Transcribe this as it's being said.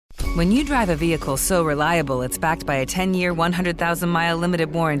When you drive a vehicle so reliable it's backed by a 10-year, 100,000-mile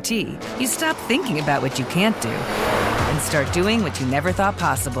limited warranty, you stop thinking about what you can't do and start doing what you never thought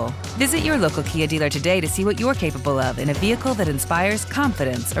possible. Visit your local Kia dealer today to see what you're capable of in a vehicle that inspires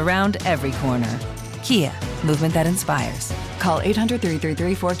confidence around every corner. Kia, movement that inspires. Call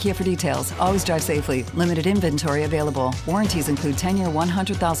 800-333-4KIA for details. Always drive safely. Limited inventory available. Warranties include 10-year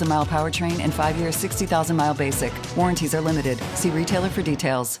 100,000-mile powertrain and 5-year 60,000-mile basic. Warranties are limited. See retailer for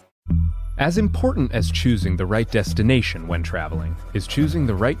details. As important as choosing the right destination when traveling is choosing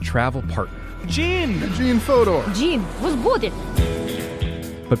the right travel partner. Gene Fodor. Gene, was good.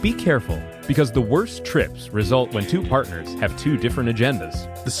 But be careful, because the worst trips result when two partners have two different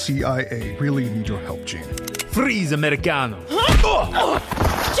agendas. The CIA really need your help, Gene. Freeze, Americano.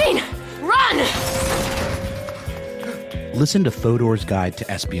 Gene, run! Listen to Fodor's Guide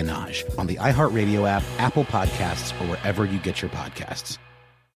to Espionage on the iHeartRadio app, Apple Podcasts, or wherever you get your podcasts.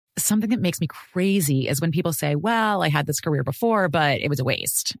 Something that makes me crazy is when people say, well, I had this career before, but it was a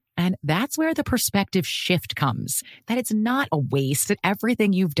waste. And that's where the perspective shift comes, that it's not a waste, that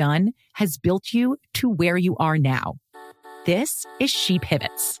everything you've done has built you to where you are now. This is She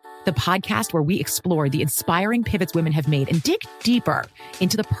Pivots, the podcast where we explore the inspiring pivots women have made and dig deeper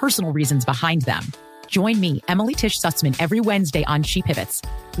into the personal reasons behind them. Join me, Emily Tish Sussman, every Wednesday on She Pivots.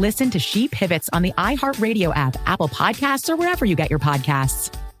 Listen to She Pivots on the iHeartRadio app, Apple Podcasts, or wherever you get your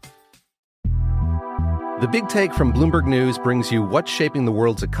podcasts. The Big Take from Bloomberg News brings you what's shaping the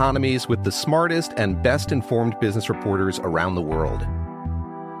world's economies with the smartest and best-informed business reporters around the world.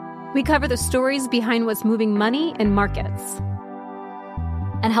 We cover the stories behind what's moving money and markets,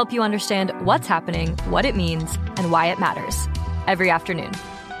 and help you understand what's happening, what it means, and why it matters every afternoon.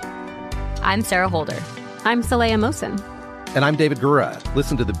 I'm Sarah Holder. I'm Saleha Mohsin. And I'm David Gura.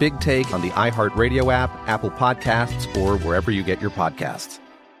 Listen to The Big Take on the iHeartRadio app, Apple Podcasts, or wherever you get your podcasts.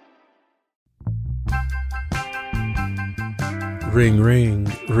 Ring,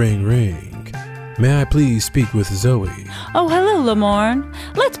 ring, ring, ring. May I please speak with Zoe? Oh, hello, Lamorne.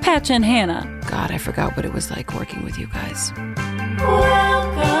 Let's patch in Hannah. God, I forgot what it was like working with you guys.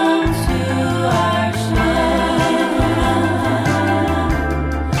 Welcome to our show.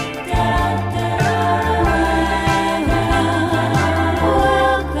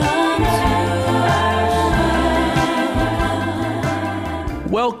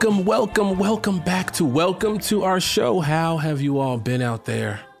 Welcome back to Welcome to Our Show. How have you all been out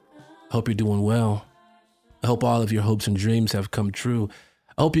there? Hope you're doing well. I hope all of your hopes and dreams have come true.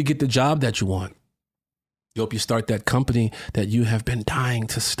 I hope you get the job that you want. I hope you start that company that you have been dying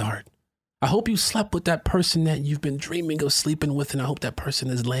to start. I hope you slept with that person that you've been dreaming of sleeping with, and I hope that person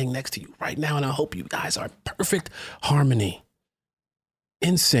is laying next to you right now, and I hope you guys are in perfect harmony,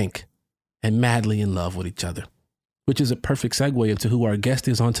 in sync, and madly in love with each other. Which is a perfect segue into who our guest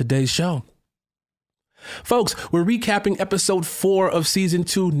is on today's show. Folks, we're recapping episode 4 of season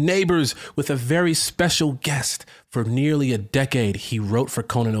 2, Neighbors, with a very special guest. For nearly a decade, he wrote for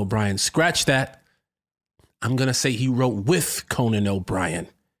Conan O'Brien. Scratch that. I'm going to say he wrote with Conan O'Brien.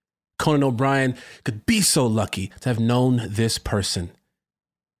 Conan O'Brien could be so lucky to have known this person.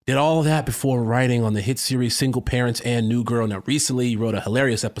 Did all that before writing on the hit series Single Parents and New Girl. Now, recently, he wrote a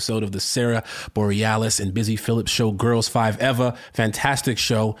hilarious episode of the Sarah Borealis and Busy Phillips show, Girls 5 Eva. Fantastic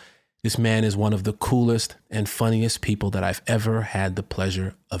show. This man is one of the coolest and funniest people that I've ever had the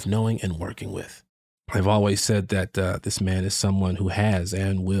pleasure of knowing and working with. I've always said that this man is someone who has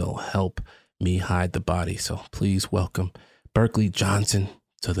and will help me hide the body. So please welcome Berkeley Johnson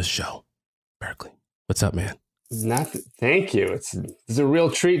to the show. Berkeley, what's up, man? Thank you. It's a real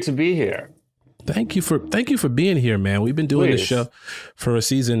treat to be here. Thank you for being here, man. We've been doing this show for a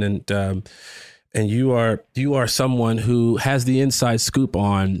season, and you are someone who has the inside scoop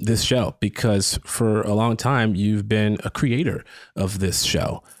on this show because for a long time you've been a creator of this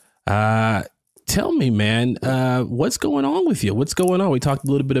show. Tell me, man, what's going on with you? What's going on? We talked a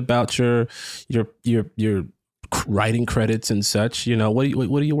little bit about your writing credits and such. You know, what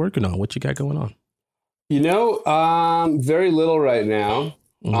are you working on? What you got going on? You know, very little right now.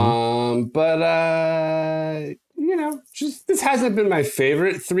 Mm-hmm. But you know, just this hasn't been my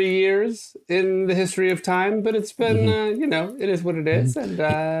favorite 3 years in the history of time, but it's been, you know, it is what it is. And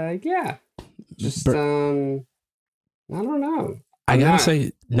yeah, just, I don't know. I gotta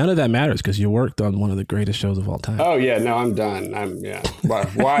say, none of that matters because you worked on one of the greatest shows of all time. Oh yeah, no, I'm done. Yeah.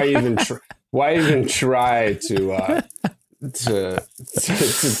 Why even try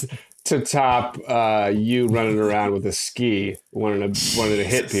to top you running around with a ski, wanting to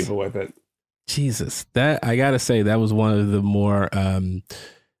hit people with it. Jesus, that I gotta say that was one of the more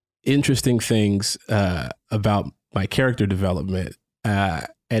interesting things about my character development.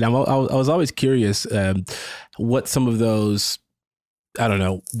 And I was always curious what some of those, I don't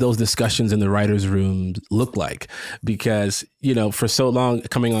know, those discussions in the writer's room look like, because, you know, for so long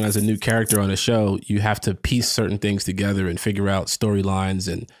coming on as a new character on a show, you have to piece certain things together and figure out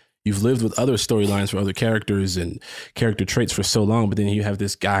storylines, and you've lived with other storylines for other characters and character traits for so long. But then you have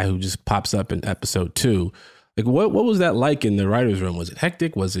this guy who just pops up in episode 2. Like, what was that like in the writer's room? Was it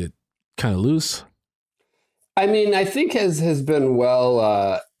hectic? Was it kind of loose? I mean, I think has been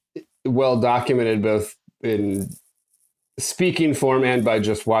well documented both in speaking form and by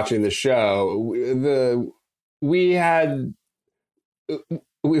just watching the show. It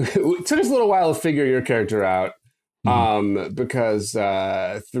took us a little while to figure your character out, because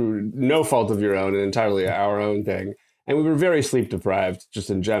through no fault of your own and entirely our own thing, and we were very sleep deprived just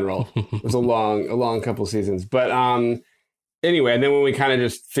in general. It was a long couple seasons, but anyway, and then when we kind of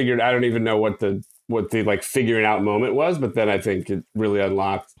just figured, I don't even know what the like figuring out moment was, but then I think it really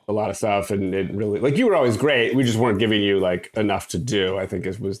unlocked a lot of stuff, and it really, like, you were always great. We just weren't giving you like enough to do. I think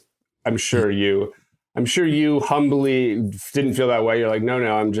I'm sure you humbly didn't feel that way. You're like, no,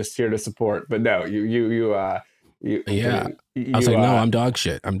 I'm just here to support. But no, I was like, no, I'm dog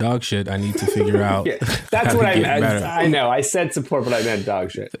shit. I need to figure out. Yeah, that's what I meant. I know. I said support, but I meant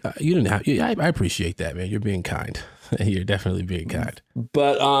dog shit. You didn't have. I appreciate that, man. You're being kind. You're definitely being kind.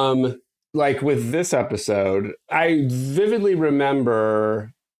 But like with this episode, I vividly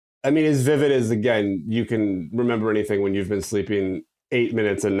remember. I mean, as vivid as, again, you can remember anything when you've been sleeping 8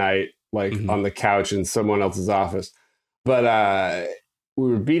 minutes a night, like on the couch in someone else's office. But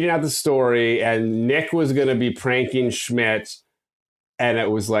we were beating out the story, and Nick was going to be pranking Schmidt, and it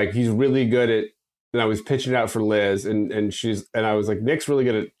was like, he's really good at. And I was pitching it out for Liz, and I was like, Nick's really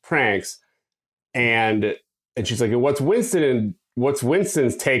good at pranks, and she's like, what's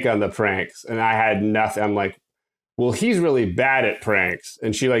Winston's take on the pranks? And I had nothing. I'm like, well, he's really bad at pranks.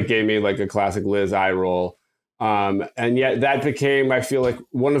 And she like gave me like a classic Liz eye roll. And yet that became, I feel like,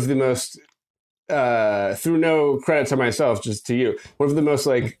 one of the most, through no credit to myself, just to you, one of the most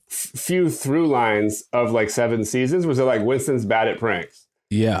like few through lines of like 7 seasons was that like Winston's bad at pranks.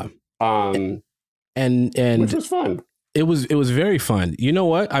 Yeah. And which was fun. It was very fun. You know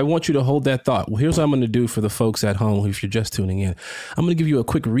what? I want you to hold that thought. Well, here's what I'm going to do for the folks at home, if you're just tuning in. I'm going to give you a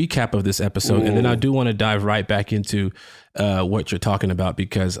quick recap of this episode, and then I do want to dive right back into what you're talking about,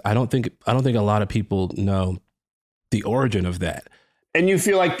 because I don't think a lot of people know the origin of that. And you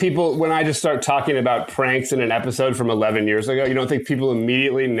feel like people, when I just start talking about pranks in an episode from 11 years ago, you don't think people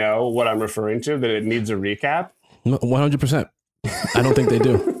immediately know what I'm referring to, that it needs a recap? 100%. I don't think they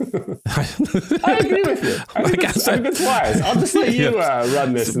do. I agree with you. I think it's wise. I'll just let you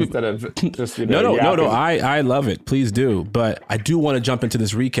run this instead of just, No. I love it. Please do. But I do want to jump into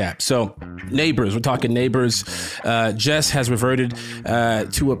this recap. So Neighbors, we're talking Neighbors. Jess has reverted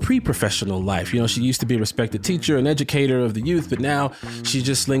to a pre-professional life. You know, she used to be a respected teacher and educator of the youth, but now she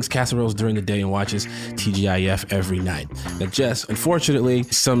just slings casseroles during the day and watches TGIF every night. Now, Jess, unfortunately,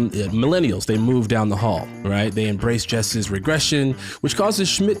 some millennials, they move down the hall, right? They embrace Jess's regression, which causes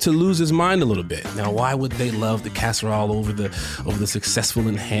Schmidt to lose his mind a little bit. Now, why would they love the casserole over the successful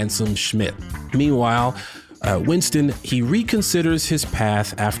and handsome Schmidt? Meanwhile, Winston, he reconsiders his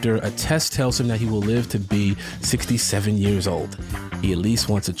path after a test tells him that he will live to be 67 years old. He at least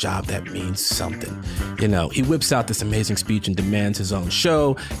wants a job that means something. You know, he whips out this amazing speech and demands his own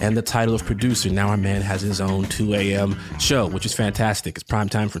show and the title of producer. Now our man has his own 2 a.m. show, which is fantastic. It's prime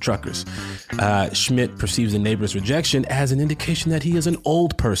time for truckers. Schmidt perceives the Neighbor's rejection as an indication that he is an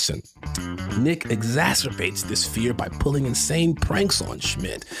old person. Nick exacerbates this fear by pulling insane pranks on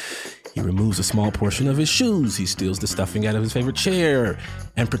Schmidt. He removes a small portion of his shoes. He steals the stuffing out of his favorite chair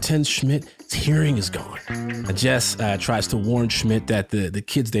and pretends Schmidt's hearing is gone. Jess tries to warn Schmidt that the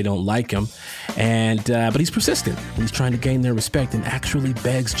kids, they don't like him, but he's persistent. He's trying to gain their respect and actually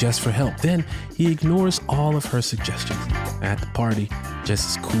begs Jess for help. Then he ignores all of her suggestions. At the party,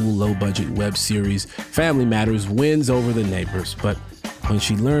 Jess's cool, low-budget web series Family Matters wins over the Neighbors, but when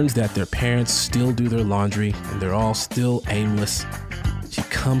she learns that their parents still do their laundry and they're all still aimless, she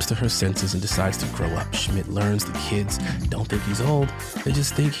comes to her senses and decides to grow up. Schmidt learns the kids don't think he's old. They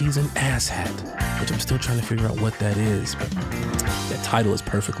just think he's an asshat, which I'm still trying to figure out what that is. But that title is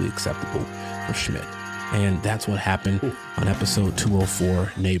perfectly acceptable for Schmidt. And that's what happened on episode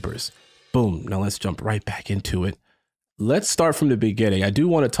 204, Neighbors. Boom. Now let's jump right back into it. Let's start from the beginning. I do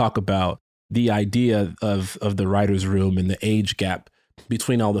want to talk about the idea of the writer's room and the age gap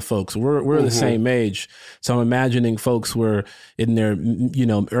between all the folks. We're the same age. So I'm imagining folks were in their,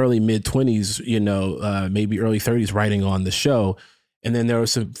 early mid-20s, maybe early 30s writing on the show. And then there were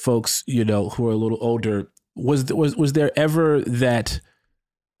some folks, who are a little older. Was there ever that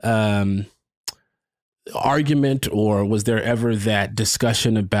argument, or was there ever that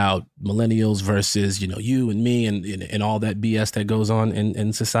discussion about millennials versus, you and me and all that BS that goes on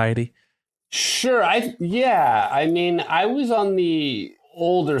in society? Sure. I mean, I was on the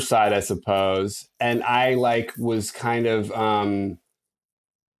older side, I suppose. And I was kind of,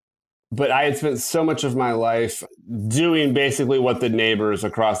 but I had spent so much of my life doing basically what the neighbors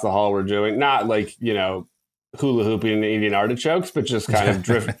across the hall were doing. Not hula hooping and eating artichokes, but just kind of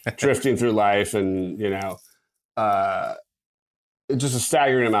drifting through life and, just a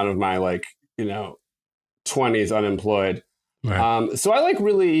staggering amount of my 20s unemployed. Right. So I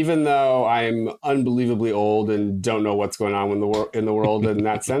really, even though I'm unbelievably old and don't know what's going on in the world in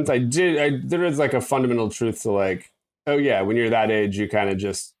that sense, there is a fundamental truth to oh yeah, when you're that age, you kind of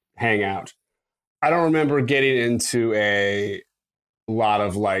just hang out. I don't remember getting into a lot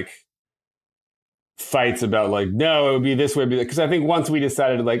of fights about no, it would be this way, because I think once we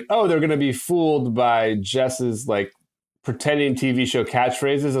decided they're going to be fooled by Jess's pretending TV show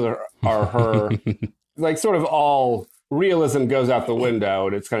catchphrases are her sort of all realism goes out the window,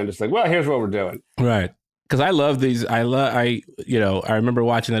 and it's kind of just well, here's what we're doing. Right. Because I love these. I remember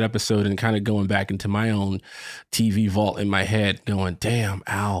watching that episode and kind of going back into my own TV vault in my head going, damn,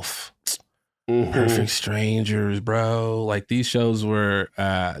 Alf, Perfect Strangers, bro. These shows were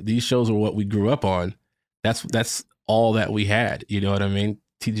what we grew up on. That's all that we had. You know what I mean?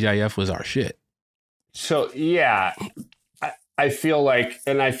 TGIF was our shit. So yeah, I feel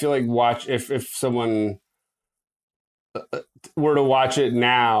watch if someone were to watch it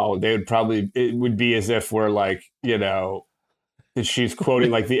now, it would be as if we're she's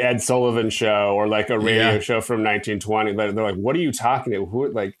quoting the Ed Sullivan Show or a radio show from 1920. They're what are you talking about?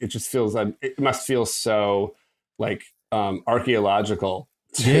 Who, it just feels it must feel so archaeological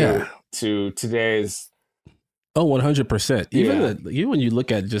to today's. Oh, 100%. Even when you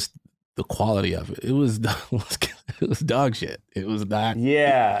look at just the quality of it, it was dog shit. It was not.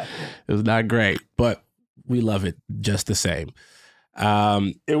 Yeah, it was not great, but we love it just the same.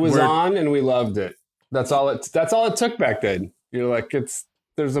 It was on, and we loved it. That's all it took back then. You're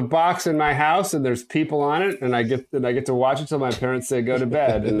there's a box in my house, and there's people on it, and I get to watch it till my parents say go to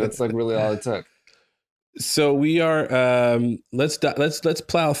bed, and that's really all it took. So we are. Let's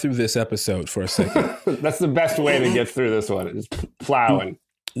plow through this episode for a second. That's the best way to get through this one. Is plowing.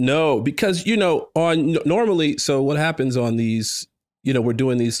 No, because normally. So what happens on these? We're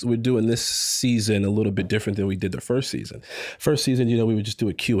doing this season a little bit different than we did the first season. First season, we would just do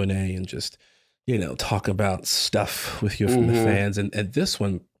a Q&A and just, talk about stuff with you from the fans. And this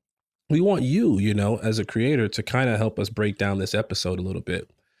one, we want you, as a creator to kind of help us break down this episode a little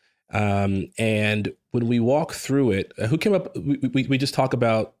bit. And when we walk through it, who came up, we just talk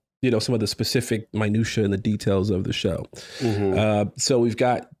about, some of the specific minutia and the details of the show. So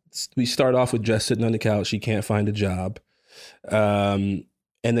we start off with Jess sitting on the couch. She can't find a job. And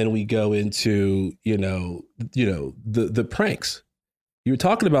then we go into, the pranks. You were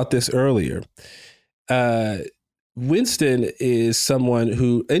talking about this earlier. Winston is someone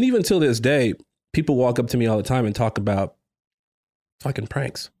who, and even till this day, people walk up to me all the time and talk about fucking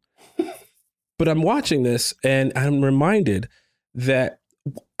pranks. But I'm watching this and I'm reminded that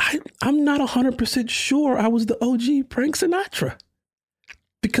I'm not 100% sure I was the OG Prank Sinatra,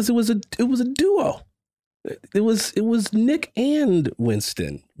 because it was a duo. It was Nick and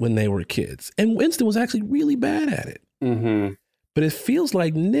Winston when they were kids, and Winston was actually really bad at it. But it feels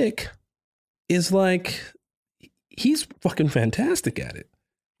like Nick is he's fucking fantastic at it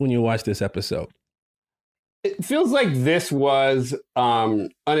when you watch this episode. It feels like this was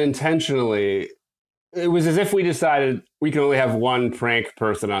unintentionally. It was as if we decided we can only have one prank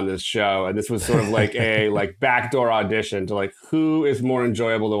person on this show, and this was sort of a backdoor audition to who is more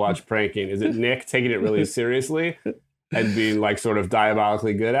enjoyable to watch pranking. Is it Nick taking it really seriously and being sort of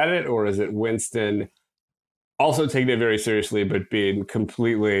diabolically good at it, or is it Winston also taking it very seriously but being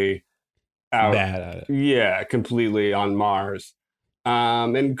completely out, bad at it? Yeah, completely on Mars.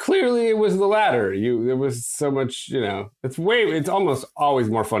 And clearly it was the latter. There was so much, it's almost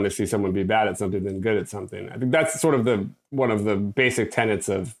always more fun to see someone be bad at something than good at something. I think that's sort of one of the basic tenets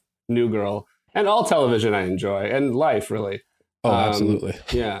of New Girl and all television I enjoy, and life, really. Oh, absolutely.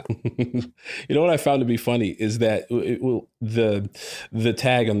 Yeah. You know what I found to be funny is that the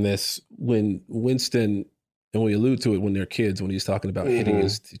tag on this, when Winston, and we allude to it when they're kids, when he's talking about hitting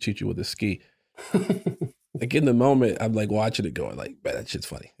his teacher with a ski. In the moment, I'm watching it going man, that shit's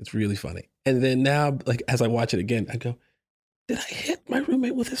funny. It's really funny. And then now, as I watch it again, I go, did I hit my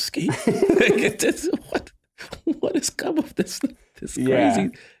roommate with a ski? What has come of this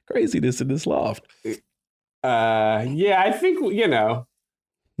craziness in this loft? Yeah, I think,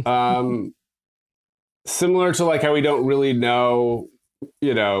 Similar to like how we don't really know,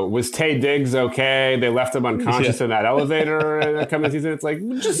 was Taye Diggs okay? They left him unconscious in that elevator in the coming season. It's like,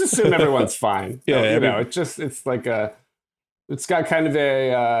 just assume everyone's fine. It's like it's got kind of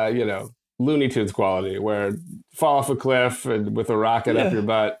a, Looney Tunes quality where fall off a cliff and with a rocket up your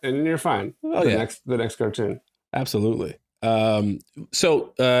butt and you're fine. The next cartoon. Absolutely. So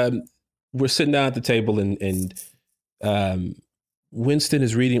we're sitting down at the table and Winston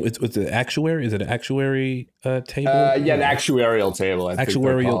is reading with the actuary. Is it an actuary table? An actuarial table.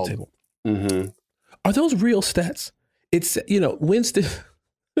 Actuarial table. Mm-hmm. Are those real stats? It's, Winston,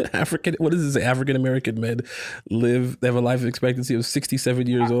 what is this? African American men they have a life expectancy of 67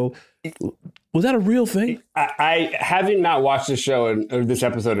 years old. Was that a real thing? I having not watched this show or this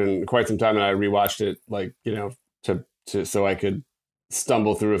episode in quite some time, and I rewatched it to so I could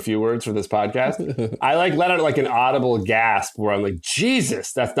stumble through a few words for this podcast. I let out like an audible gasp where I'm like,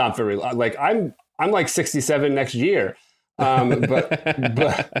 Jesus, that's not very like I'm like 67 next year.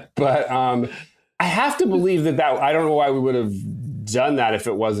 But I have to believe that I don't know why we would have done that if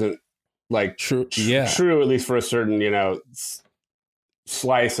it wasn't like true, at least for a certain,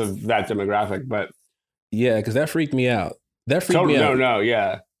 slice of that demographic. But yeah, because that freaked me out.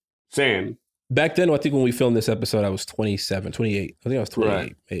 Yeah. Same. Back then, I think when we filmed this episode, I was 28. I think I was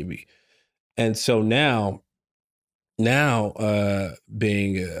 28, maybe. And so now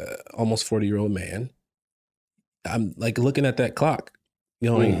being almost 40-year-old man, I'm like looking at that clock,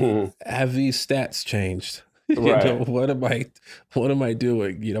 going, have these stats changed? Right. What am I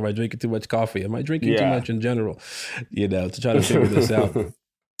doing? Am I drinking too much coffee? Am I drinking too much in general? To try to figure this out.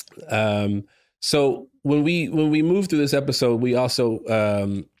 So when we moved through this episode, we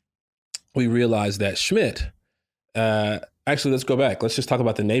also we realized that Schmidt. Actually, let's go back. Let's just talk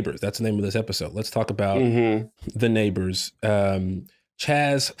about The Neighbors. That's the name of this episode. Let's talk about The Neighbors.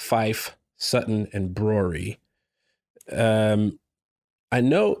 Chaz, Fife, Sutton, and Brory. I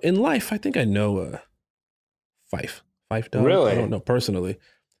know in life. I think I know Fife Dog. Really? I don't know personally.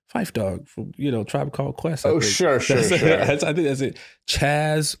 Fife Dog from Tribe Called Quest. Sure. I think that's it.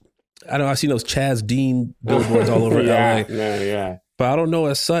 Chaz. I don't know. I've seen those Chaz Dean billboards all over LA. Yeah. But I don't know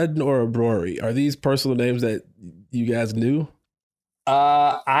a Sutton or a Brory. Are these personal names that you guys knew?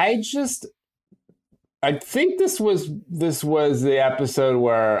 I think this was the episode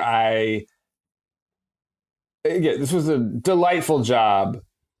where this was a delightful job.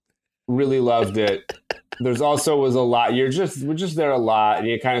 Really loved it. There's also was a lot. We're just there a lot, and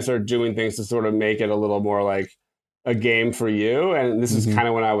you kind of start doing things to sort of make it a little more like a game for you. And this is kind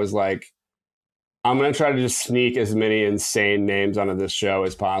of when I was like, I'm going to try to just sneak as many insane names onto this show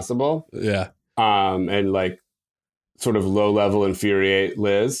as possible. Yeah. And like sort of low level infuriate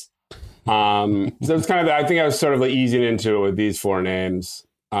Liz. So it's kind of, I think I was sort of like easing into it with these four names.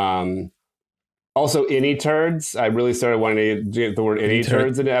 Also, any turds. I really started wanting to get the word any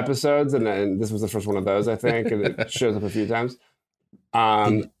turds into episodes. And this was the first one of those, I think. And it shows up a few times.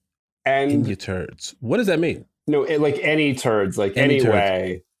 And any turds. What does that mean? No, like any turds, like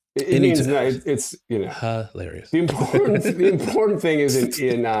anyway. It means it's hilarious. The important thing is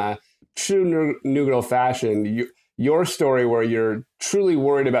in true New Girl fashion, your story where you're truly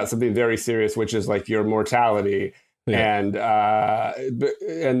worried about something very serious, which is like your mortality, and then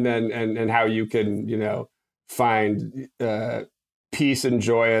how you can find peace and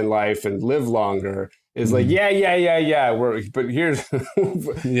joy in life and live longer is like yeah. But here's we'll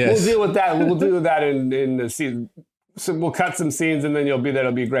deal with that. We'll deal with that in the season. So we'll cut some scenes and then you'll be there.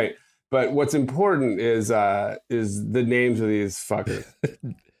 It'll be great. But what's important is the names of these fuckers.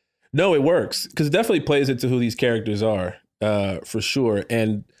 No, it works because it definitely plays into who these characters are for sure.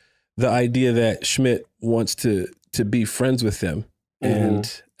 And the idea that Schmidt wants to be friends with them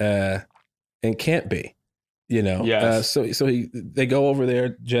and can't be, Yes. So they go over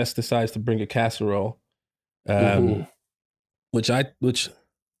there. Jess decides to bring a casserole, which I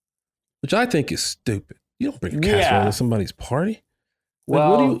think is stupid. You don't bring a casserole to somebody's party.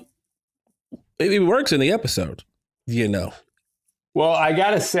 Well, it works in the episode, Well, I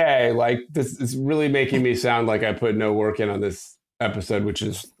gotta say, like, this is really making me sound like I put no work in on this episode, which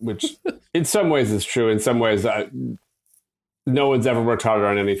in some ways is true. In some ways, no one's ever worked harder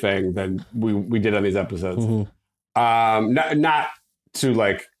on anything than we did on these episodes. Not to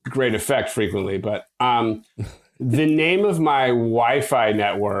like great effect frequently, but the name of my Wi-Fi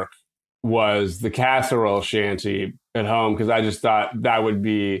network was the Casserole Shanty at home because I just thought that would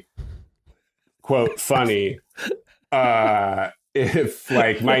be, quote, funny if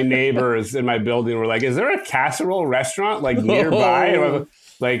like my neighbors in my building were like, is there a casserole restaurant like nearby?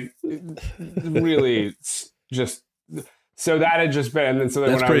 Like really just So that had just been, and then so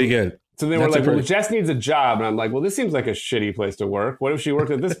then That's pretty good. So they were like, well, Jess needs a job. And I'm like, well, this seems like a shitty place to work. What if she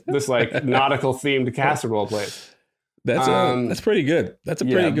worked at this like nautical themed casserole place? That's pretty good. That's a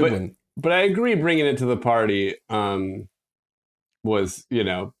pretty good one. But I agree bringing it to the party was,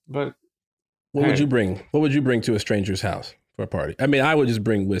 but. What would you bring? What would you bring to a stranger's house for a party? I mean, I would just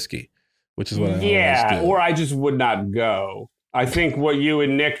bring whiskey, which is what I always do. Or I just would not go. I think what you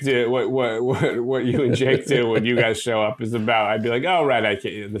and Nick do, what you and Jake do when you guys show up is about. I'd be like, oh right, I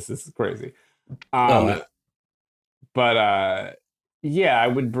can't. This is crazy. But I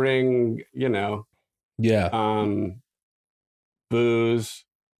would bring booze,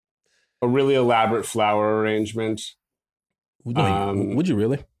 a really elaborate flower arrangement. Would you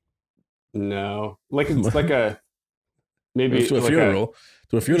really? No, it's like a maybe to a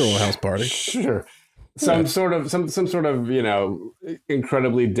funeral house party. Sure. Some sort of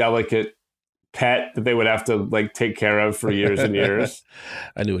incredibly delicate pet that they would have to like take care of for years and years.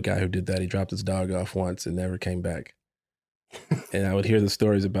 I knew a guy who did that. He dropped his dog off once and never came back. And I would hear the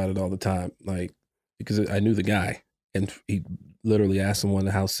stories about it all the time, like because I knew the guy, and he literally asked someone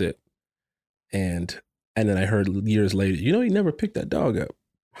to house sit, and then I heard years later, he never picked that dog up.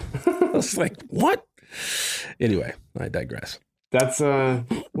 I was like, what? Anyway, I digress. That's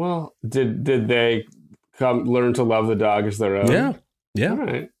well, did they learn to love the dog as their own? Yeah. All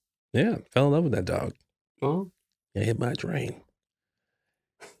right. Yeah, fell in love with that dog. Oh, yeah, hit my train.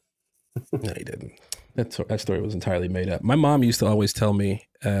 No, he didn't. That story was entirely made up. My mom used to always tell me,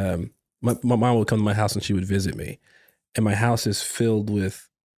 my mom would come to my house and she would visit me, and my house is filled with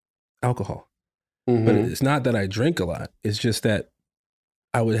alcohol. Mm-hmm. But it's not that I drink a lot. It's just that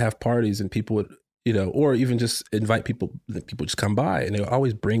I would have parties and people would, or even just invite people just come by, and they would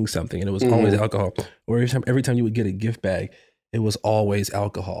always bring something, and it was always alcohol. Or every time you would get a gift bag, it was always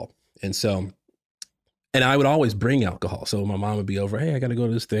alcohol. And I would always bring alcohol. So my mom would be over, hey, I got to go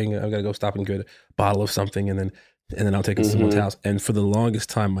to this thing. I got to go stop and get a bottle of something. And then I'll take it to someone's house. And for the longest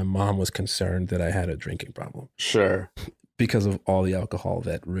time, my mom was concerned that I had a drinking problem. Sure. Because of all the alcohol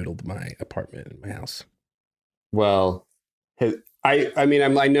that riddled my apartment and my house. Well, I mean,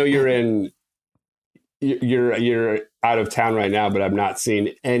 I know you're out of town right now, but I'm not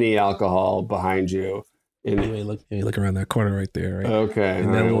seeing any alcohol behind you. You look around that corner right there, right? Okay.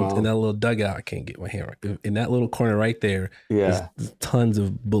 In that little dugout, I can't get my hand right. In that little corner right there, there's tons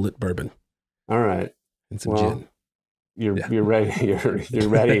of Bullet bourbon. All right. And some gin. You're ready. You're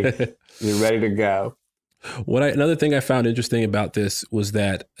ready. You're ready to go. Another thing I found interesting about this was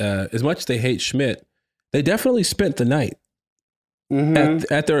that as much as they hate Schmidt, they definitely spent the night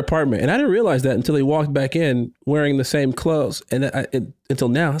at their apartment. And I didn't realize that until they walked back in wearing the same clothes. And until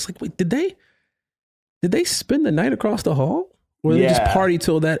now, I was like, wait, did they spend the night across the hall? Or did they just party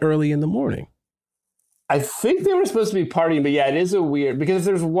till that early in the morning? I think they were supposed to be partying, but it is because if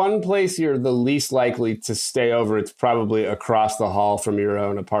there's one place you're the least likely to stay over, it's probably across the hall from your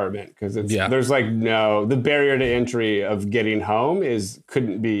own apartment. Because there's the barrier to entry of getting home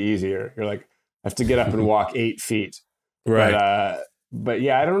couldn't be easier. You're like, I have to get up and walk 8 feet. Right. But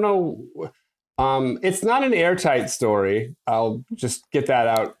I don't know. It's not an airtight story. I'll just get that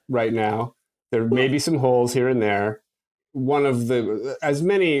out right now. There may be some holes here and there. One of as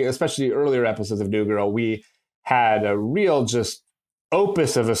many, especially earlier episodes of New Girl, we had a real just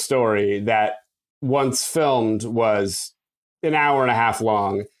opus of a story that once filmed was an hour and a half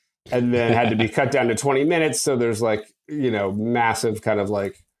long and then had to be cut down to 20 minutes. So there's massive kind of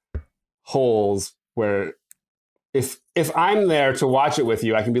like holes where if I'm there to watch it with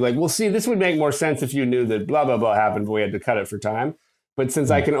you, I can be like, well, see, this would make more sense if you knew that blah, blah, blah happened, but we had to cut it for time. But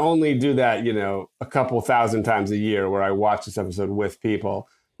since I can only do that, a couple thousand times a year where I watch this episode with people,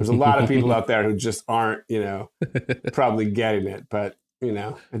 there's a lot of people out there who just aren't, probably getting it. But,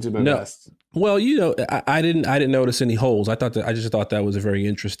 I do my best. Well, I didn't notice any holes. I just thought that was a very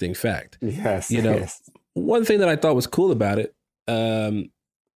interesting fact. Yes. Yes. One thing that I thought was cool about it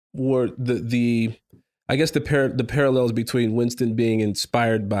were I guess the parallels between Winston being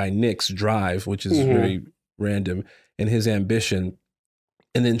inspired by Nick's drive, which is very random, and his ambition.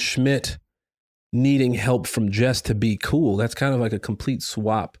 And then Schmidt needing help from Jess to be cool. That's kind of like a complete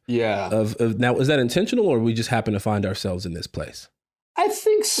swap. Yeah. Of now, is that intentional, or we just happen to find ourselves in this place? I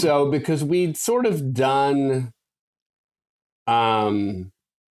think so, because we'd sort of done the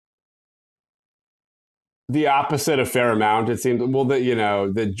opposite a fair amount. It seemed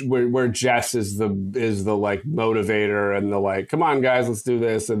where Jess is the like motivator and the like, come on guys, let's do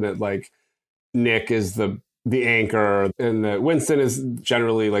this, and that like Nick is the anchor, and Winston is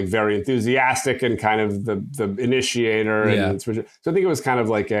generally like very enthusiastic and kind of the initiator. Yeah. And so I think it was kind of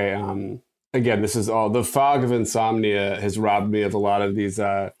like a again, this is all the fog of insomnia has robbed me of a lot of these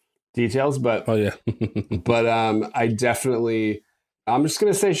details, but but I definitely, I'm just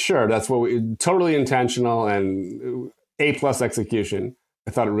going to say, sure, that's what totally intentional and A+ execution.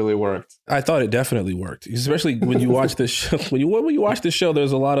 I thought it really worked. I thought it definitely worked, especially when you watch this show. When you watch the show,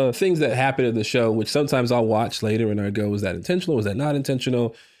 there's a lot of things that happen in the show, which sometimes I'll watch later and I go, was that intentional? Was that not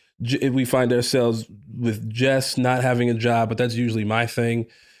intentional? If we find ourselves with Jess not having a job, but that's usually my thing.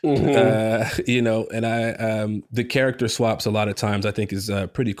 Mm-hmm. And I the character swaps a lot of times I think is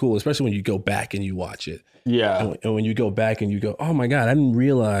pretty cool, especially when you go back and you watch it. Yeah. And when you go back and you go, oh my God, I didn't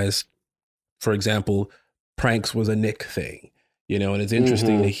realize, for example, pranks was a Nick thing. And it's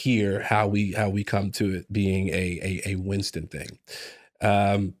interesting to hear how we come to it being a Winston thing.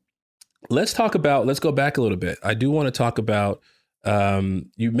 Let's go back a little bit. I do want to talk about,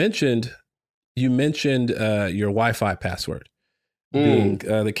 you mentioned your Wi-Fi password being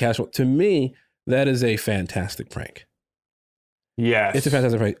the casual. To me, that is a fantastic prank. Yes. It's a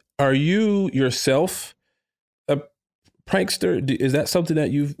fantastic prank. Are you yourself a prankster? Is that something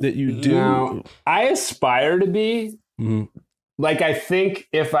that you do? No, I aspire to be. Mm-hmm. Like, I think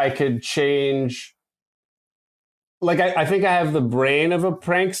if I could change, like, I think I have the brain of a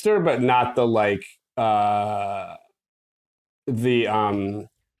prankster, but not the, like, the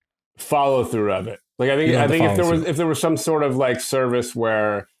follow through of it. Like, I think if there was some sort of like service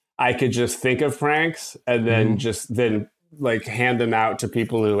where I could just think of pranks and then then like hand them out to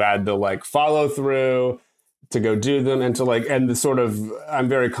people who had the like follow through to go do them, and to like, and the sort of, I'm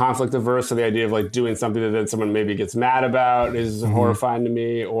very conflict averse, so the idea of like doing something that then someone maybe gets mad about is horrifying to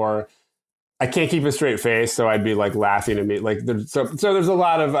me, or I can't keep a straight face, so I'd be like laughing at me. Like, so there's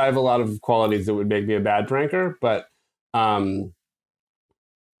I have a lot of qualities that would make me a bad pranker, but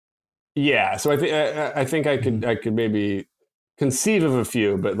yeah. So I think I could maybe conceive of a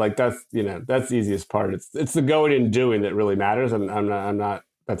few, but like that's the easiest part. It's the going and doing that really matters, and I'm not.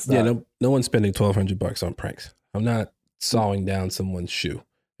 That's not. Yeah, no one's spending $1,200 on pranks. I'm not sawing down someone's shoe.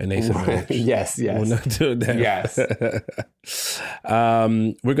 And they said, yes. We're not doing that. Yes.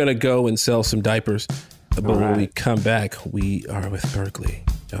 We're going to go and sell some diapers. But when we come back, we are with Berkeley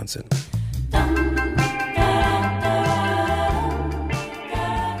Johnson.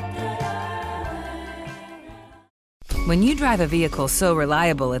 When you drive a vehicle so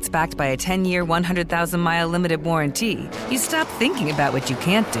reliable it's backed by a 10-year, 100,000-mile limited warranty, you stop thinking about what you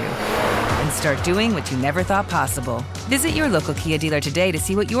can't do and start doing what you never thought possible. Visit your local Kia dealer today to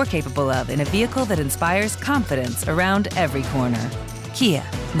see what you're capable of in a vehicle that inspires confidence around every corner. Kia,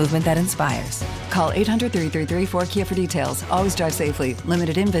 movement that inspires. Call 800-333-4KIA for details. Always drive safely.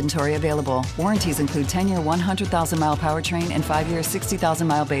 Limited inventory available. Warranties include 10-year, 100,000-mile powertrain and 5-year,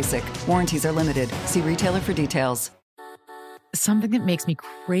 60,000-mile basic. Warranties are limited. See retailer for details. Something that makes me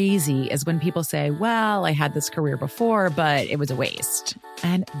crazy is when people say, well, I had this career before, but it was a waste.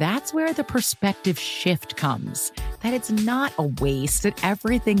 And that's where the perspective shift comes, that it's not a waste, that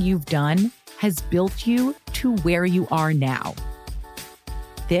everything you've done has built you to where you are now.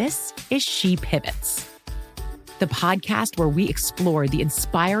 This is She Pivots, the podcast where we explore the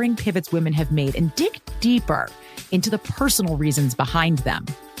inspiring pivots women have made and dig deeper into the personal reasons behind them.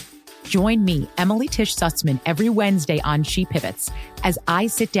 Join me, Emily Tish Sussman, every Wednesday on She Pivots as I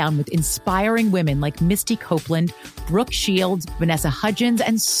sit down with inspiring women like Misty Copeland, Brooke Shields, Vanessa Hudgens,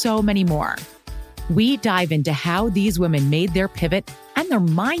 and so many more. We dive into how these women made their pivot and their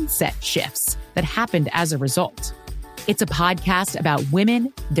mindset shifts that happened as a result. It's a podcast about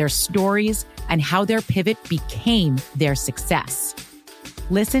women, their stories, and how their pivot became their success.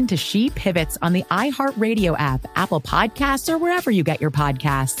 Listen to She Pivots on the iHeartRadio app, Apple Podcasts, or wherever you get your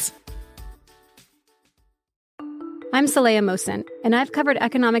podcasts. I'm Saleha Mohsin, and I've covered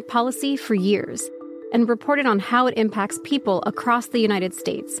economic policy for years and reported on how it impacts people across the United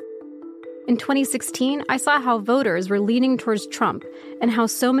States. In 2016, I saw how voters were leaning towards Trump and how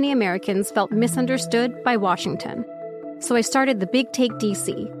so many Americans felt misunderstood by Washington. So I started the Big Take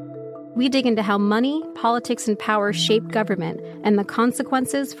DC. We dig into how money, politics, and power shape government and the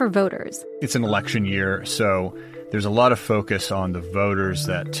consequences for voters. It's an election year, so there's a lot of focus on the voters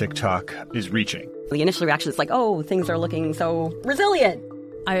that TikTok is reaching. The initial reaction is like, oh, things are looking so resilient.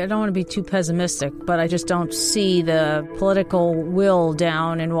 I don't want to be too pessimistic, but I just don't see the political will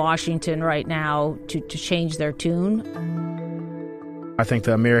down in Washington right now to change their tune. I think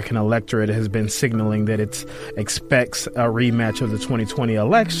the American electorate has been signaling that it expects a rematch of the 2020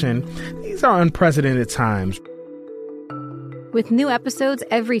 election. These are unprecedented times. With new episodes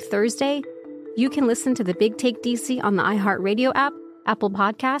every Thursday, you can listen to the Big Take DC on the iHeartRadio app, Apple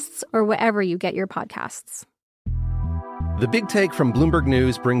Podcasts, or wherever you get your podcasts. The Big Take from Bloomberg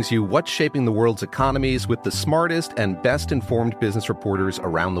News brings you what's shaping the world's economies with the smartest and best-informed business reporters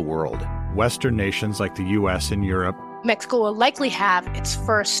around the world. Western nations like the U.S. and Europe. Mexico will likely have its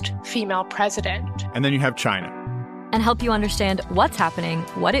first female president. And then you have China. And help you understand what's happening,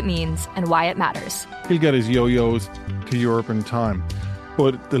 what it means, and why it matters. He'll get his yo-yos to Europe in time.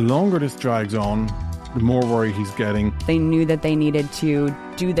 But the longer this drags on, the more worry he's getting. They knew that they needed to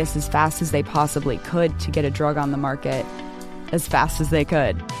do this as fast as they possibly could to get a drug on the market as fast as they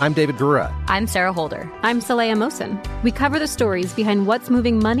could. I'm David Gura. I'm Sarah Holder. I'm Saleha Mohsen. We cover the stories behind what's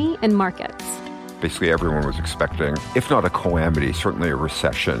moving money and markets. Basically, everyone was expecting, if not a calamity, certainly a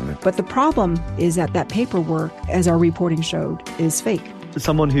recession. But the problem is that paperwork, as our reporting showed, is fake. As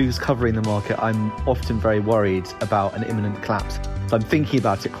someone who's covering the market, I'm often very worried about an imminent collapse. So I'm thinking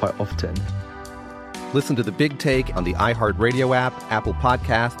about it quite often. Listen to The Big Take on the iHeartRadio app, Apple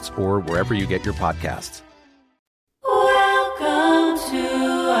Podcasts, or wherever you get your podcasts. Welcome to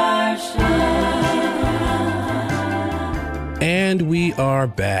our show. And we are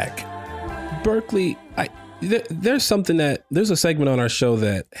back. Berkeley, there's a segment on our show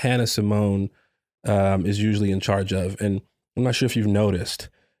that Hannah Simone is usually in charge of, and I'm not sure if you've noticed.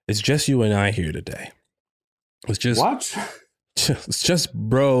 It's just you and I here today. It's just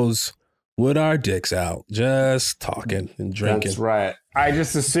bros with our dicks out, just talking and drinking. That's right. I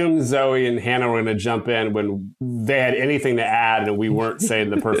just assumed Zoe and Hannah were going to jump in when they had anything to add and we weren't saying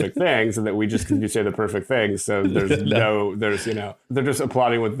the perfect things, and that we just continue to say the perfect things. So they're just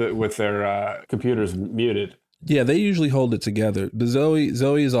applauding with their computers muted. Yeah, they usually hold it together. But Zoe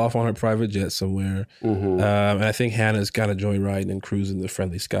is off on her private jet somewhere. Mm-hmm. And I think Hannah's kind of joyriding and cruising the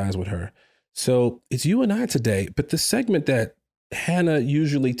friendly skies with her. So it's you and I today. But the segment that Hannah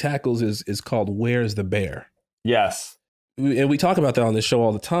usually tackles is called Where's the Bear? Yes. And we talk about that on this show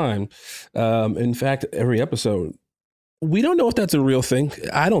all the time. In fact, every episode. We don't know if that's a real thing.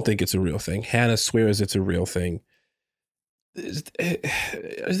 I don't think it's a real thing. Hannah swears it's a real thing. Is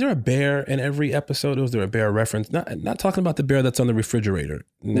there a bear in every episode, or is there a bear reference? Not talking about the bear that's on the refrigerator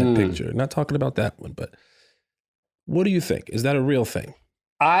in that picture. Not talking about that one. But what do you think? Is that a real thing?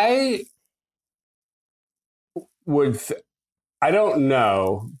 I don't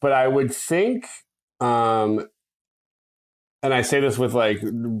know, but I would think, and I say this with like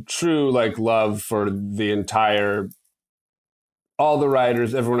true like love for all the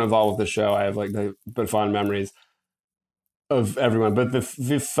writers, everyone involved with the show. I have like but fond memories of everyone. But the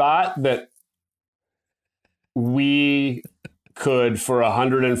thought that we could, for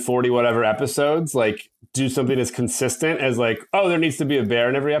 140 whatever episodes, like do something as consistent as like, oh, there needs to be a bear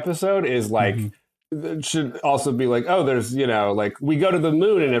in every episode is like, it should also be like, oh, there's, like we go to the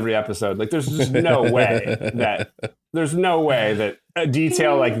moon in every episode. Like there's just no way that a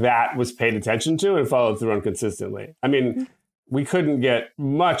detail like that was paid attention to and followed through on consistently. I mean, we couldn't get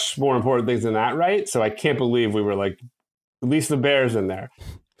much more important things than that, right? So I can't believe we were like, at least the bear's in there.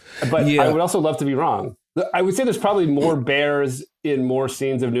 But yeah. I would also love to be wrong. I would say there's probably more bears in more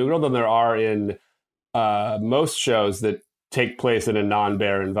scenes of New Girl than there are in most shows that take place in a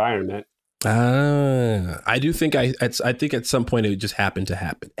non-bear environment. I do think I think at some point it just happened to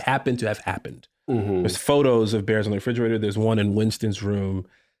have happened. Mm-hmm. There's photos of bears on the refrigerator. There's one in Winston's room.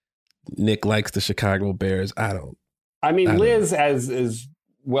 Nick likes the Chicago Bears. Liz, as is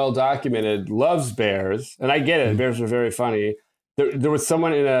well documented, loves bears, and I get it. Mm-hmm. Bears are very funny. There was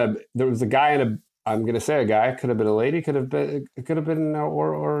a guy in a. I'm going to say a guy. Could have been a lady. Could have been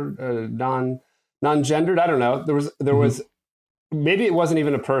or non-gendered. I don't know. There was. Maybe it wasn't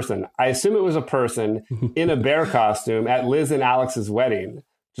even a person. I assume it was a person in a bear costume at Liz and Alex's wedding,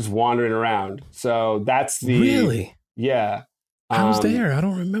 just wandering around. So that's the really, yeah. I was there. I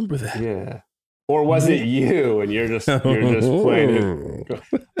don't remember that. Yeah, or was it you? And you're just playing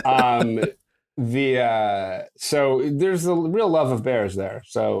it. So there's a real love of bears there.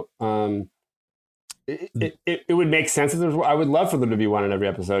 So it would make sense if I would love for there to be one in every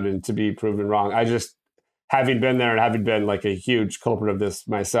episode and to be proven wrong. I just. Having been there and having been like a huge culprit of this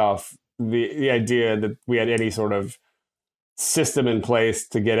myself, the idea that we had any sort of system in place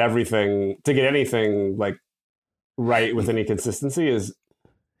to get anything like right with any consistency is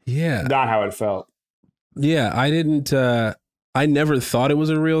not how it felt. Yeah, I never thought it was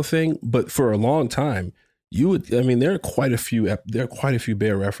a real thing, but for a long time, there are quite a few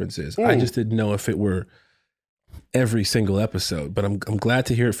bear references. I just didn't know if it were every single episode, but I'm glad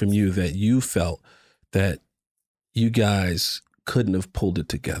to hear it from you that you felt that you guys couldn't have pulled it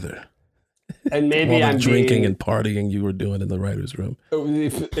together. And maybe I'm drinking and partying you were doing in the writer's room.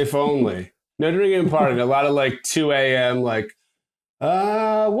 If only. No drinking and partying. A lot of like 2 a.m. like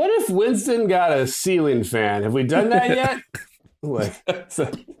What if Winston got a ceiling fan? Have we done that yet? Like, it's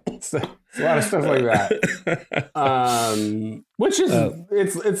a lot of stuff like that. Which is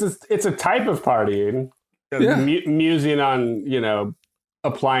it's a type of partying. Yeah. Musing on, you know,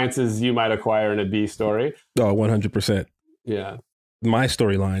 appliances you might acquire in a B story. Oh, 100%. Yeah. My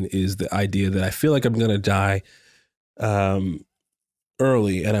storyline is the idea that I feel like I'm going to die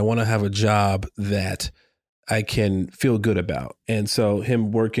early, and I want to have a job that I can feel good about. And so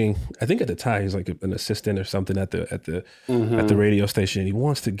him working, I think at the time he's like an assistant or something at the radio station. He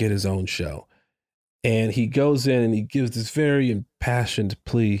wants to get his own show. And he goes in and he gives this very impassioned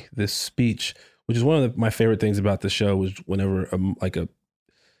plea, this speech, which is one of my favorite things about the show, was whenever an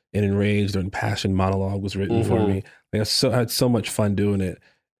enraged or impassioned monologue was written for me. Like, I had so much fun doing it.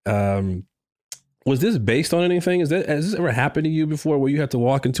 Was this based on anything? Has this ever happened to you before, where you have to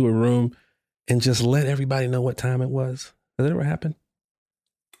walk into a room and just let everybody know what time it was? Has it ever happened?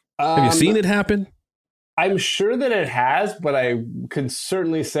 Have you seen it happen? I'm sure that it has, but I could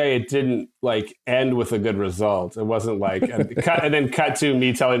certainly say it didn't like end with a good result. It wasn't like cut to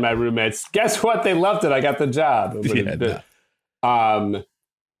me telling my roommates, guess what? They loved it. I got the job.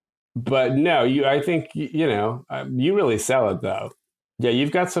 But no, I think, you know, you really sell it though. Yeah.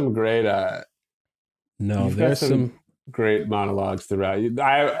 You've got some great, there's some great monologues throughout.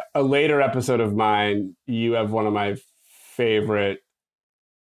 A later episode of mine, you have one of my favorite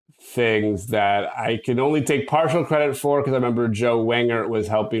things that I can only take partial credit for, because I remember Joe Wengert was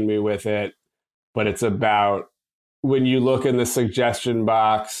helping me with it. But it's about when you look in the suggestion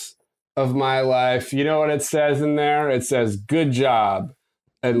box of My Life, you know what it says in there? It says, good job.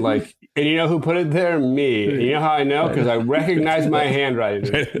 And like, and you know who put it there? Me. And you know how I know? Because I recognize my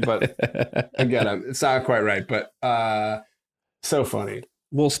handwriting. But again, it's not quite right. But so funny.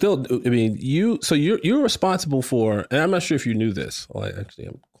 Well, still, I mean, you're responsible for, and I'm not sure if you knew this. Well, actually,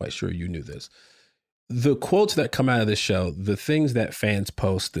 I'm quite sure you knew this. The quotes that come out of this show, the things that fans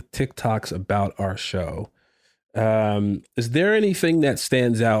post, the TikToks about our show. Is there anything that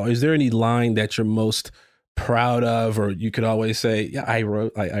stands out? Is there any line that you're most proud of, or you could always say, yeah, I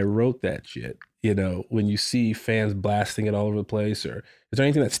wrote that shit, you know, when you see fans blasting it all over the place? Or is there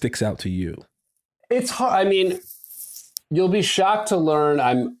anything that sticks out to you? It's hard. I mean, you'll be shocked to learn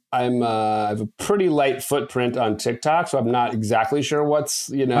I have a pretty light footprint on TikTok, so I'm not exactly sure what's,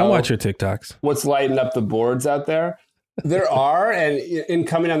 you know, I watch your TikToks, what's lighting up the boards out there. There are, and in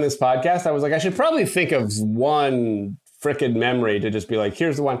coming on this podcast, I was like, I should probably think of one frickin' memory to just be like,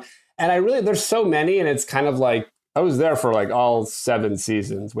 here's the one. And there's so many, and it's kind of like, I was there for like all 7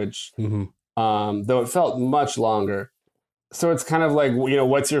 seasons, which, though it felt much longer. So it's kind of like, you know,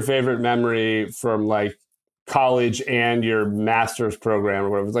 what's your favorite memory from like college and your master's program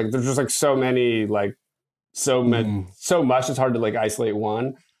or whatever? It's like, there's just like so many, like so much. It's hard to like isolate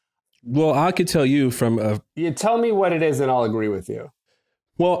one. Well, I could tell you you tell me what it is and I'll agree with you.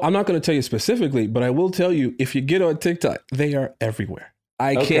 Well, I'm not going to tell you specifically, but I will tell you, if you get on TikTok, they are everywhere.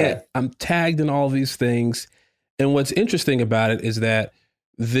 I can't, I'm tagged in all these things. And what's interesting about it is that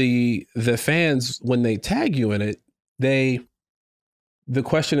the fans, when they tag you in it, the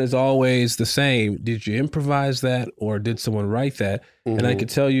question is always the same. Did you improvise that, or did someone write that? And I could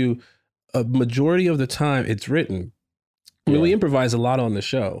tell you a majority of the time it's written. I mean, we improvise a lot on the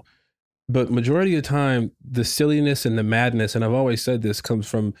show, but majority of the time, the silliness and the madness, and I've always said this, comes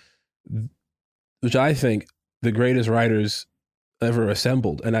from, which I think, the greatest writers ever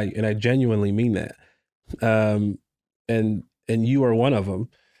assembled, and I genuinely mean that. And you are one of them.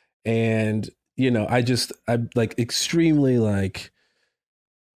 And you know, I'm like extremely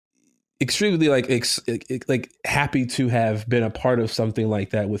happy to have been a part of something like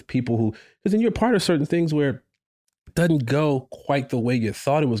that with people who, because then you're part of certain things where it doesn't go quite the way you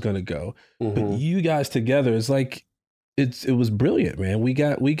thought it was going to go, but you guys together is like, it was brilliant, man. We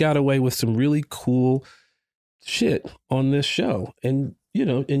got away with some really cool shit on this show, and you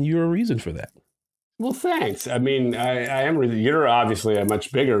know, and you're a reason for that. Well, thanks. I mean, I am. You're obviously a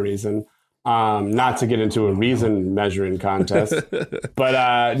much bigger reason. Not to get into a reason measuring contest,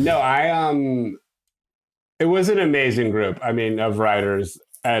 but no, it was an amazing group. I mean, of writers,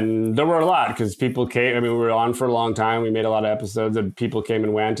 and there were a lot because people came. I mean, we were on for a long time. We made a lot of episodes, and people came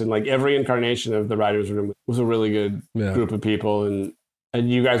and went, and like every incarnation of the writers' room was a really good group of people, and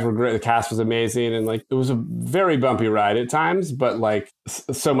you guys were great. The cast was amazing. And like, it was a very bumpy ride at times, but like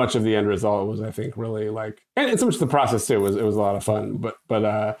so much of the end result was, I think, really like, and so much of the process too, it was a lot of fun,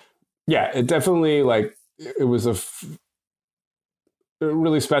 but yeah, it definitely like, it was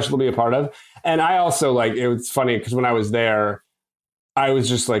really special to be a part of. And I also like, it was funny because when I was there, I was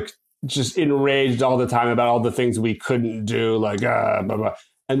just like just enraged all the time about all the things we couldn't do, like blah, blah.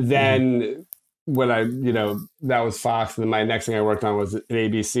 And then when that was Fox, and then my next thing I worked on was at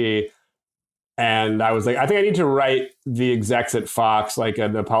ABC. And I was like, I think I need to write the execs at Fox like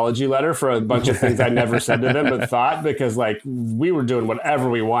an apology letter for a bunch of things I never said to them, but thought, because like we were doing whatever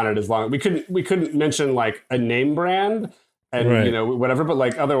we wanted as long as we couldn't mention like a name brand and whatever, but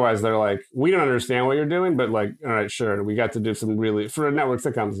like otherwise they're like, we don't understand what you're doing, but like, all right, sure. And we got to do some really, for a network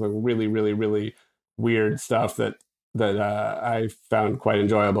sitcoms, like really, really, really weird stuff that I found quite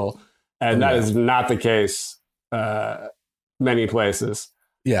enjoyable. And that is not the case many places.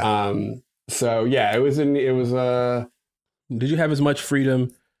 Yeah. So yeah, it was. Did you have as much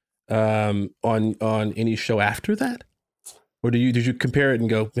freedom on any show after that, or did you compare it and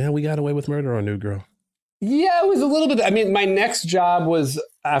go, man, we got away with murder on New Girl? Yeah, it was a little bit. I mean, my next job was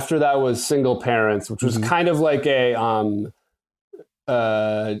after that was Single Parents, which was kind of like a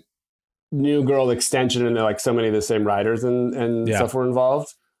New Girl extension, and like so many of the same writers and stuff were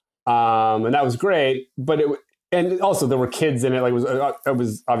involved, and that was great. But and also there were kids in it. Like it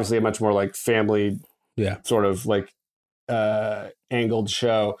was obviously a much more like family, sort of like angled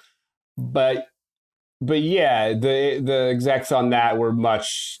show. But yeah, the execs on that were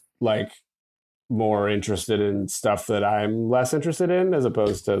much like more interested in stuff that I'm less interested in, as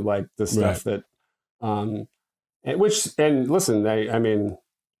opposed to like the stuff that, and listen, I mean,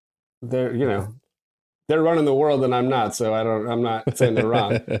 they're running the world and I'm not, so I'm not saying they're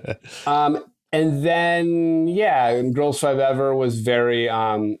wrong. And then, Girls Five Ever was very,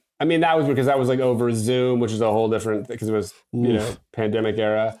 I mean, that was because that was like over Zoom, which is a whole different, because it was, pandemic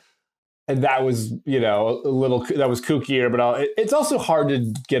era. And that was, that was kookier, but it's also hard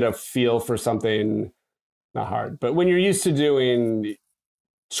to get a feel for something, not hard, but when you're used to doing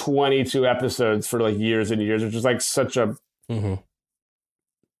 22 episodes for like years and years, which is like such a, it's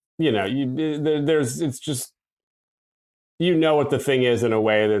just, what the thing is in a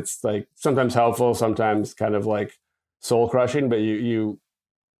way that's like sometimes helpful, sometimes kind of like soul crushing, but in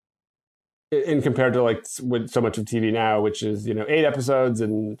compared to like with so much of TV now, which is, 8 episodes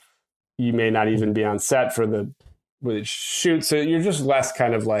and you may not even be on set for the shoot. So you're just less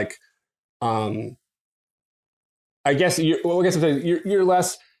kind of like, I guess you're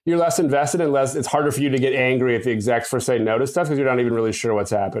less invested and less, it's harder for you to get angry at the execs for saying no to stuff because you're not even really sure what's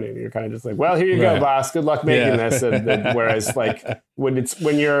happening. You're kind of just like, well, here you go, boss. Good luck making this. And whereas like when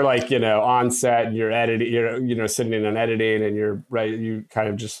you're like, on set and you're editing, you're, sitting in on editing and you're right, you kind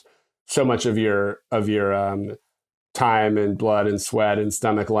of just so much of your time and blood and sweat and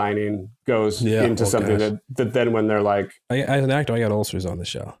stomach lining goes into something that then when they're like, as an actor, I got ulcers on the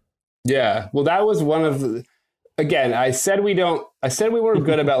show. Yeah. Well, that was one of the, again, I said we weren't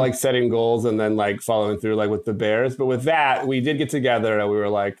good about like setting goals and then like following through like with the Bears. But with that, we did get together and we were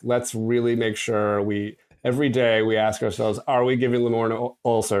like, let's really make sure every day we ask ourselves, are we giving Lamorne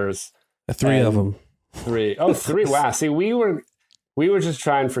ulcers? 3 of them. 3. Oh, 3. Wow. See, we were just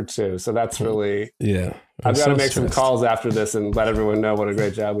trying for 2. So that's really, I've got to make some calls after this and let everyone know what a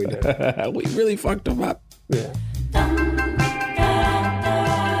great job we did. We really fucked them up. Yeah.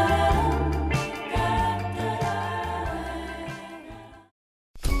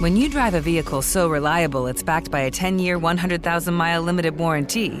 When you drive a vehicle so reliable it's backed by a 10-year, 100,000-mile limited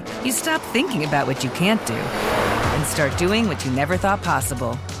warranty, you stop thinking about what you can't do and start doing what you never thought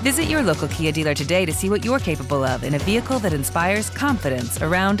possible. Visit your local Kia dealer today to see what you're capable of in a vehicle that inspires confidence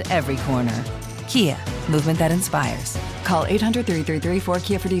around every corner. Kia, movement that inspires. Call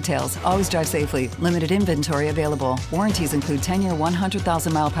 800-333-4KIA for details. Always drive safely. Limited inventory available. Warranties include 10-year,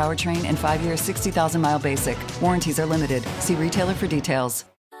 100,000-mile powertrain and 5-year, 60,000-mile basic. Warranties are limited. See retailer for details.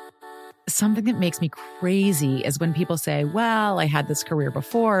 Something that makes me crazy is when people say, well, I had this career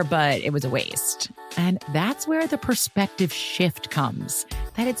before, but it was a waste. And that's where the perspective shift comes.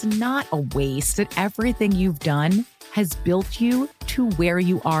 That it's not a waste, that everything you've done has built you to where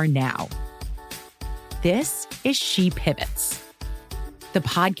you are now. This is She Pivots, the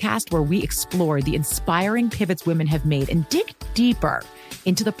podcast where we explore the inspiring pivots women have made and dig deeper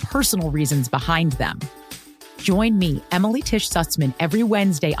into the personal reasons behind them. Join me, Emily Tish Sussman, every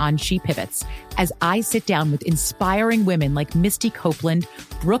Wednesday on She Pivots as I sit down with inspiring women like Misty Copeland,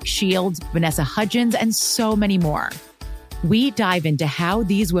 Brooke Shields, Vanessa Hudgens, and so many more. We dive into how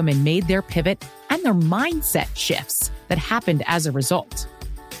these women made their pivot and their mindset shifts that happened as a result.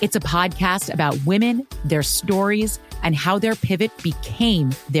 It's a podcast about women, their stories, and how their pivot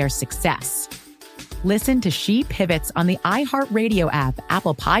became their success. Listen to She Pivots on the iHeartRadio app,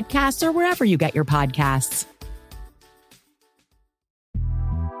 Apple Podcasts, or wherever you get your podcasts.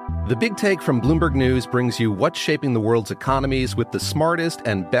 The Big Take from Bloomberg News brings you what's shaping the world's economies with the smartest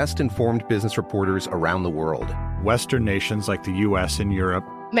and best-informed business reporters around the world. Western nations like the U.S. and Europe.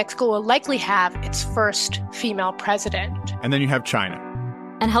 Mexico will likely have its first female president. And then you have China.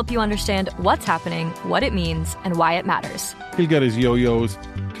 And help you understand what's happening, what it means, and why it matters. He'll get his yo-yos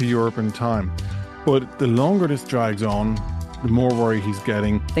to Europe in time. But the longer this drags on, the more worry he's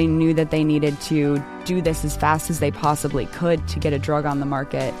getting. They knew that they needed to do this as fast as they possibly could to get a drug on the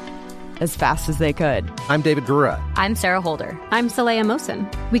market as fast as they could. I'm David Gura. I'm Sarah Holder. I'm Saleha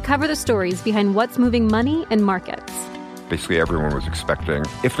Mohsin. We cover the stories behind what's moving money and markets. Basically, everyone was expecting,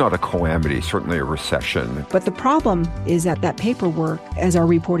 if not a calamity, certainly a recession. But the problem is that paperwork, as our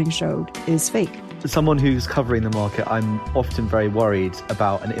reporting showed, is fake. As someone who's covering the market, I'm often very worried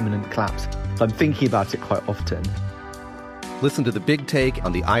about an imminent collapse. So I'm thinking about it quite often. Listen to The Big Take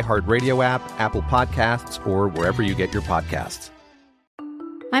on the iHeartRadio app, Apple Podcasts, or wherever you get your podcasts.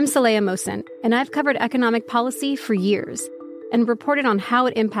 I'm Saleha Mohsin, and I've covered economic policy for years and reported on how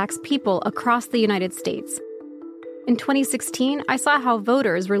it impacts people across the United States. In 2016, I saw how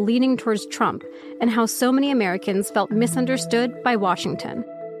voters were leaning towards Trump and how so many Americans felt misunderstood by Washington.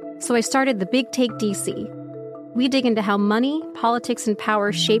 So I started The Big Take DC. We dig into how money, politics, and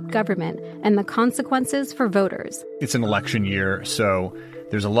power shape government and the consequences for voters. It's an election year, so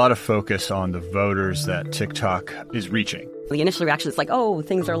there's a lot of focus on the voters that TikTok is reaching. The initial reaction is like, oh,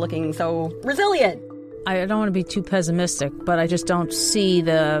 things are looking so resilient. I don't want to be too pessimistic, but I just don't see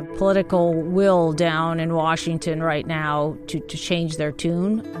the political will down in Washington right now to change their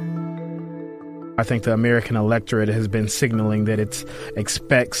tune. I think the American electorate has been signaling that it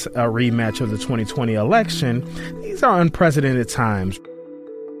expects a rematch of the 2020 election. These are unprecedented times.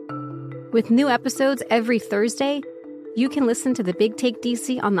 With new episodes every Thursday, you can listen to The Big Take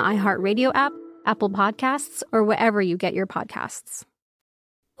DC on the iHeartRadio app, Apple Podcasts, or wherever you get your podcasts.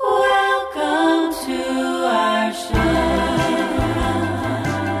 Welcome to our show.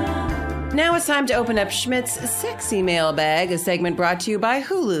 Now it's time to open up Schmidt's Sexy Mailbag, a segment brought to you by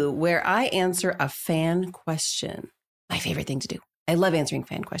Hulu, where I answer a fan question. My favorite thing to do. I love answering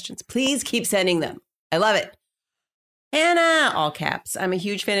fan questions. Please keep sending them. I love it. Hannah, all caps. I'm a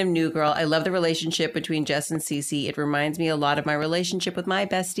huge fan of New Girl. I love the relationship between Jess and Cece. It reminds me a lot of my relationship with my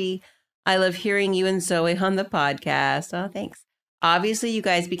bestie. I love hearing you and Zoe on the podcast. Oh, thanks. Obviously, you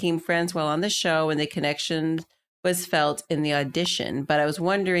guys became friends while on the show and the connection was felt in the audition. But I was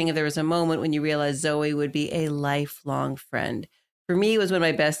wondering if there was a moment when you realized Zoe would be a lifelong friend. For me, it was when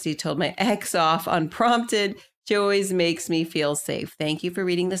my bestie told my ex off unprompted. She always makes me feel safe. Thank you for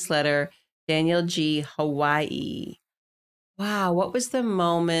reading this letter. Daniel G., Hawaii. Wow, what was the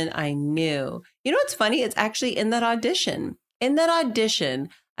moment I knew? You know what's funny? It's actually in that audition. In that audition,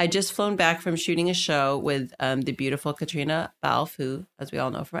 I just flown back from shooting a show with the beautiful Katrina Balfe, who, as we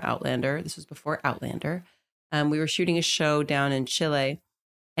all know from Outlander, this was before Outlander. We were shooting a show down in Chile,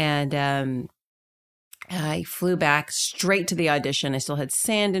 and I flew back straight to the audition. I still had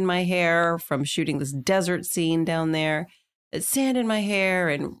sand in my hair from shooting this desert scene down there. Had sand in my hair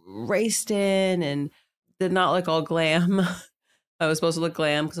and raced in and did not look all glam. I was supposed to look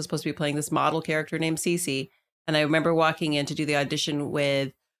glam because I was supposed to be playing this model character named Cece. And I remember walking in to do the audition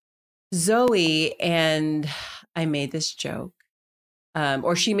with Zoe, and I made this joke.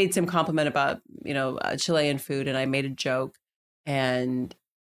 Or she made some compliment about, Chilean food, and I made a joke, and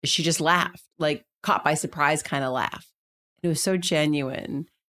she just laughed, like caught by surprise kind of laugh. It was so genuine.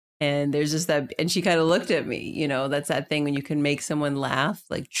 And there's just that, and she kind of looked at me, that's that thing when you can make someone laugh,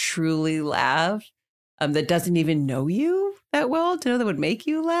 like truly laugh, that doesn't even know you that well to know that would make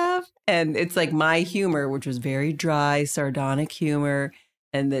you laugh. And it's like my humor, which was very dry, sardonic humor.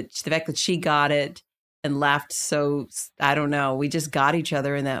 And the fact that she got it and laughed. So I don't know, we just got each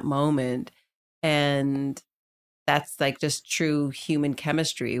other in that moment. And that's like just true human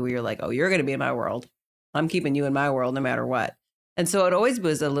chemistry where you're like, oh, you're going to be in my world. I'm keeping you in my world no matter what. And so it always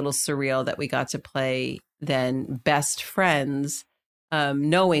was a little surreal that we got to play then best friends,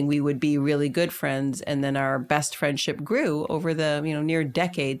 knowing we would be really good friends. And then our best friendship grew over the, near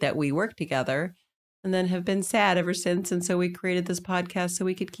decade that we worked together, and then have been sad ever since. And so we created this podcast so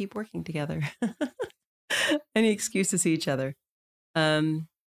we could keep working together. Any excuse to see each other.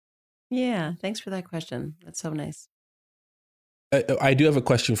 Yeah, thanks for that question. That's so nice. I do have a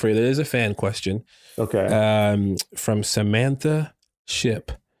question for you. There is a fan question. Okay. From Samantha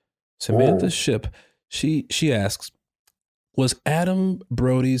Ship. Samantha Ship. She asks, was Adam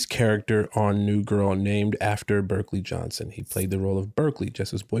Brody's character on New Girl named after Berkeley Johnson? He played the role of Berkeley,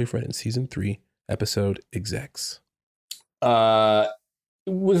 Jess's boyfriend, in season 3, episode Execs.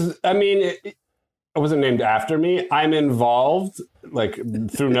 wasn't named after me. I'm involved, like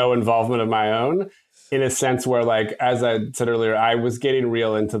through no involvement of my own, in a sense where, like, as I said earlier, I was getting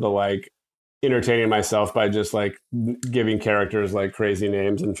real into the like entertaining myself by just like giving characters like crazy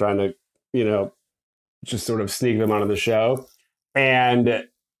names and trying to, you know, just sort of sneak them onto the show. And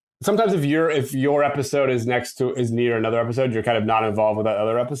sometimes if your episode is near another episode, you're kind of not involved with that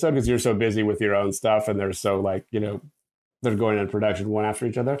other episode because you're so busy with your own stuff and they're so like, you know, they're going into production one after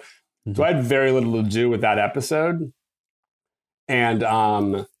each other. Mm-hmm. So I had very little to do with that episode. And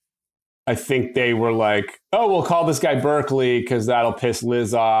I think they were like, oh, we'll call this guy Berkeley because that'll piss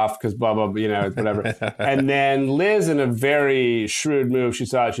Liz off because blah, blah, you know, whatever. And then Liz, in a very shrewd move, she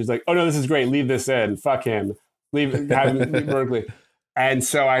saw it. She's like, oh, no, this is great. Leave this in. Fuck him. Leave Berkeley. And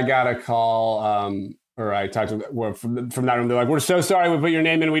so I got a call, or I talked to from that room. They're like, we're so sorry we put your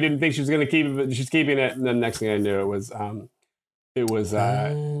name in. We didn't think she was going to keep it, but she's keeping it. And then next thing I knew, it was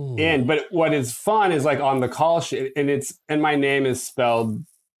in. But what is fun is like on the call sheet, and my name is spelled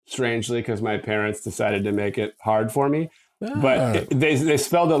strangely because my parents decided to make it hard for me. But they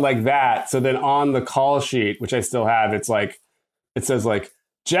spelled it like that. So then on the call sheet, which I still have, it says like,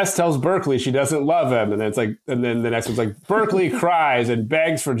 Jess tells Berkeley she doesn't love him, and then it's like, and then the next one's like, Berkeley cries and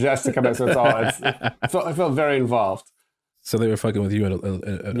begs for Jess to come back. So it's all. I felt very involved. So they were fucking with you in a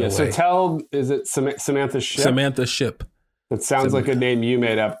yeah. way. So is it Samantha Ship? Samantha Ship. It sounds like a name you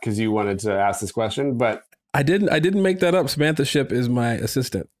made up because you wanted to ask this question, but I didn't make that up. Samantha Ship is my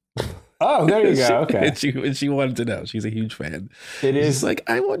assistant. Oh, there you go. Okay. and she wanted to know. She's a huge fan. It is She's like,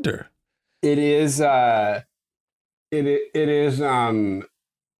 I wonder. It is. I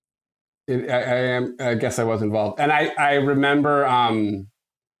guess I was involved, and I remember.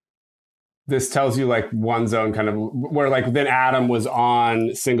 This tells you like one's own kind of where like then Adam was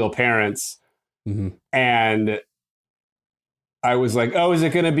on Single Parents, mm-hmm. and I was like, oh, is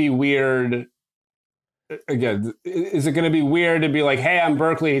it going to be weird? Again, is it going to be weird to be like, hey, I'm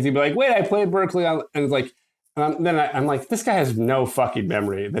Berkeley? He'd be like, wait, I played Berkeley on, and it's like, then I'm like, this guy has no fucking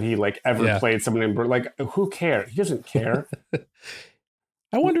memory that he like ever played someone in Berkeley. Like, who cares? He doesn't care.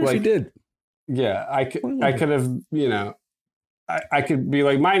 I wonder if he did. Yeah, I could have, you know, I could be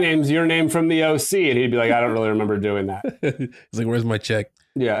like, my name's your name from the OC, and he'd be like, I don't really remember doing that. He's like, where's my check?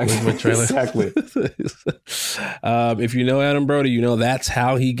 Yeah, where's my trailer? Exactly. If you know Adam Brody, you know that's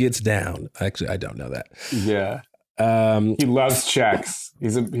how he gets down. Actually, I don't know that. Yeah, he loves checks.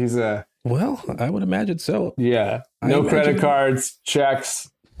 He's a. Well, I would imagine so. Yeah, no credit cards, checks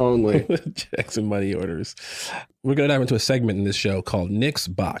only. Checks and money orders. We're going to dive into a segment in this show called Nick's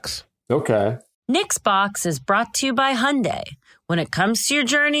Box. Okay. Nick's Box is brought to you by Hyundai. When it comes to your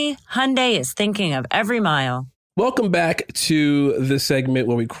journey, Hyundai is thinking of every mile. Welcome back to the segment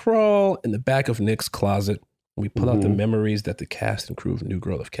where we crawl in the back of Nick's closet. We pull out the memories that the cast and crew of New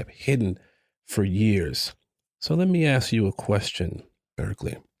Girl have kept hidden for years. So let me ask you a question,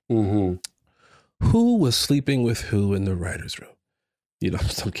 Berkeley. Mm-hmm. Who was sleeping with who in the writer's room? You know,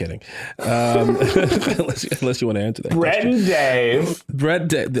 I'm kidding. Unless you want to answer that. Brett and Dave. Brett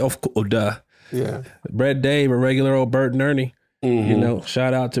Dave. Oh, duh. Yeah. Brett Dave, a regular old Bert and Ernie. Mm-hmm. You know,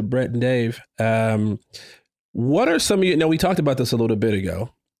 shout out to Brett and Dave. What are some of you? Now, we talked about this a little bit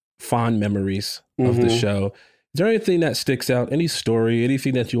ago. Fond memories of the show. Is there anything that sticks out? Any story?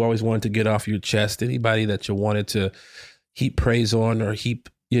 Anything that you always wanted to get off your chest? Anybody that you wanted to heap praise on or heap,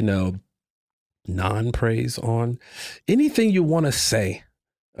 you know, non-praise on? Anything you want to say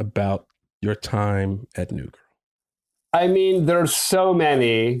about your time at New Girl? I mean, there's so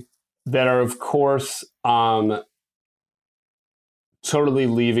many that are, of course, totally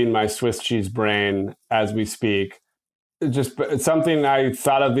leaving my Swiss cheese brain as we speak. It's something I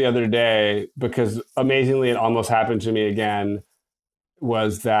thought of the other day because amazingly it almost happened to me again,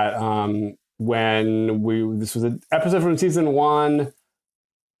 was that this was an episode from season 1.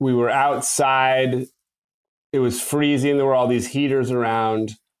 We were outside. It was freezing. There were all these heaters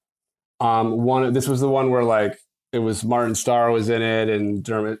around. This was the one where like it was Martin Starr was in it and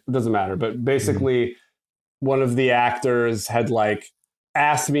Dermot. It doesn't matter. But basically, one of the actors had like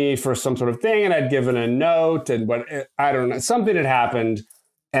asked me for some sort of thing, and I'd given a note, and I don't know, something had happened,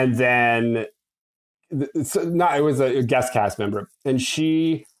 and then it was a guest cast member, and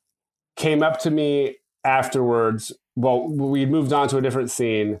she came up to me afterwards. Well, we moved on to a different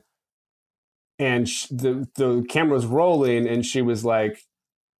scene, and the camera was rolling, and she was like,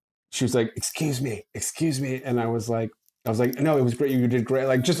 excuse me. And I was like, I was like, no, it was great. You did great.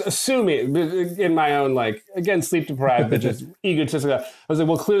 Like, just assuming in my own, like, again, sleep deprived, but just egotistical. I was like,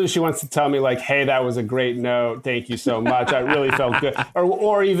 well, clearly she wants to tell me, like, hey, that was a great note. Thank you so much. I really felt good.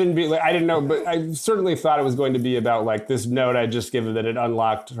 Or even be like, I didn't know, but I certainly thought it was going to be about, like, this note I'd just given that it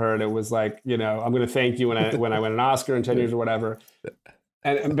unlocked her. And it was like, you know, I'm going to thank you when I win an Oscar in 10 years or whatever.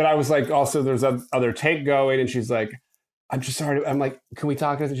 But I was like, also, there's other take going. And she's like, I'm just sorry. I'm like, can we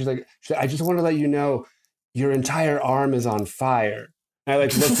talk? And she's like, I just want to let you know, your entire arm is on fire. And I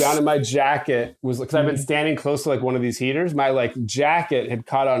like looked down at my jacket, was because I've been standing close to like one of these heaters. My like jacket had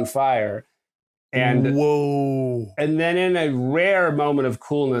caught on fire. And whoa. And then in a rare moment of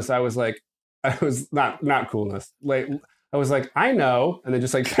coolness, I was not coolness. Like I was like, I know. And then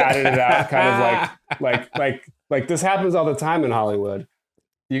just like patted it out, kind of like this happens all the time in Hollywood.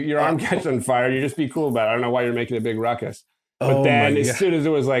 Your arm catches on fire, you just be cool about it. I don't know why you're making a big ruckus. But then as soon as it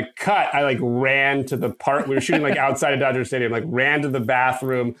was like cut, I like ran to the part, we were shooting like outside of Dodger Stadium, like ran to the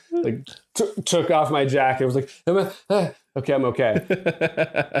bathroom, like took off my jacket. I was like, okay, I'm okay.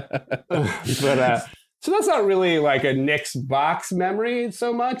 But so that's not really like a Knicks box memory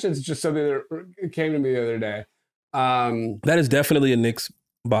so much. It's just something that came to me the other day. That is definitely a Knicks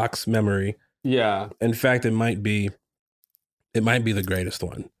box memory. Yeah. In fact, it might be the greatest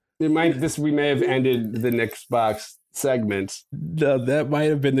one. We may have ended the Knicks box segment. No, that might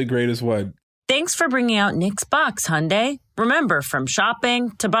have been the greatest one. Thanks for bringing out Nick's Box, Hyundai. Remember, from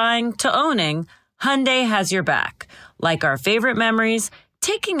shopping to buying to owning, Hyundai has your back. Like our favorite memories,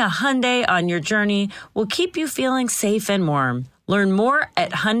 taking a Hyundai on your journey will keep you feeling safe and warm. Learn more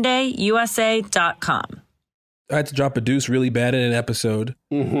at HyundaiUSA.com. I had to drop a deuce really bad in an episode,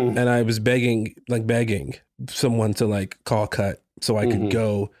 and I was begging someone to like call cut so I could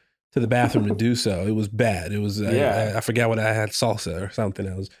go to the bathroom to do so. It was bad. It was, I forgot what I had, salsa or something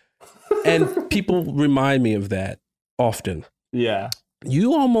else. And people remind me of that often. Yeah.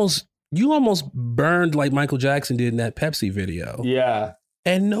 You almost burned like Michael Jackson did in that Pepsi video. Yeah.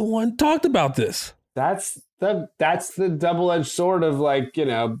 And no one talked about this. That's the double-edged sword of like, you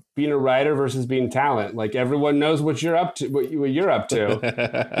know, being a writer versus being talent. Like everyone knows what you're up to, what you're up to,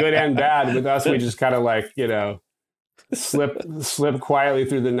 good and bad. With us, we just kind of like, you know, slip quietly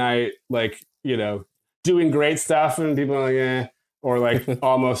through the night, like, you know, doing great stuff, and people are like, eh, or like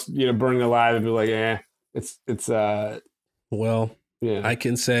almost, you know, burning alive and be like, eh. It's well, yeah. I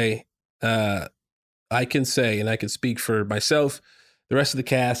can say, and I can speak for myself, the rest of the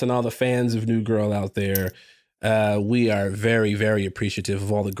cast, and all the fans of New Girl out there. We are very, very appreciative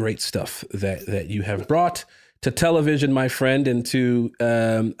of all the great stuff that you have brought to television, my friend, and to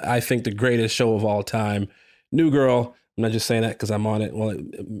I think the greatest show of all time, New Girl. I'm not just saying that because I'm on it. Well,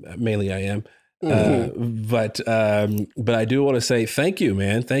 mainly I am. But I do want to say thank you,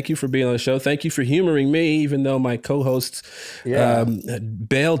 man. Thank you for being on the show. Thank you for humoring me, even though my co-hosts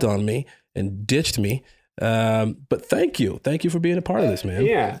bailed on me and ditched me. But thank you for being a part of this, man.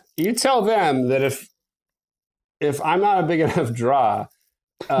 Yeah, you tell them that if I'm not a big enough draw,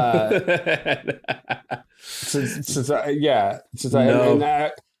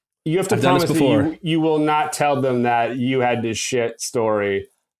 you have to promise that you will not tell them that you had this shit story.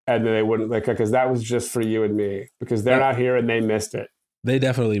 And then they wouldn't, like, because that was just for you and me, because they're not here and they missed it. They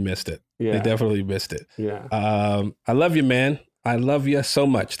definitely missed it. Yeah. They definitely missed it. Yeah. I love you, man. I love you so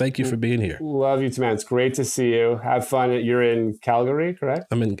much. Thank you for being here. Love you too, man. It's great to see you. Have fun. You're in Calgary, correct?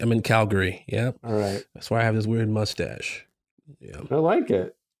 I'm in Calgary. Yep. All right. That's why I have this weird mustache. Yeah. I like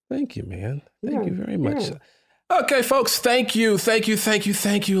it. Thank you, man. Thank you very much. Yeah. Okay, folks, thank you.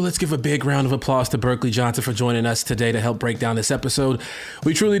 Let's give a big round of applause to Berkeley Johnson for joining us today to help break down this episode.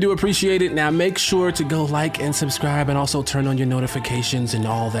 We truly do appreciate it. Now, make sure to go like and subscribe, and also turn on your notifications and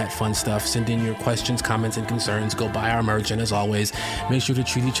all that fun stuff. Send in your questions, comments, and concerns. Go buy our merch, and as always, make sure to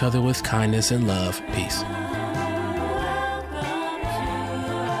treat each other with kindness and love. Peace.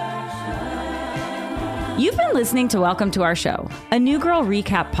 You've been listening to Welcome to Our Show, a New Girl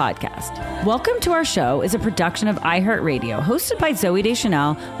recap podcast. Welcome to Our Show is a production of iHeartRadio, hosted by Zooey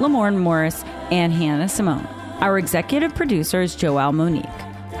Deschanel, Lamorne Morris, and Hannah Simone. Our executive producer is Joelle Monique.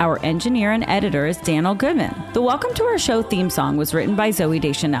 Our engineer and editor is Daniel Goodman. The Welcome to Our Show theme song was written by Zooey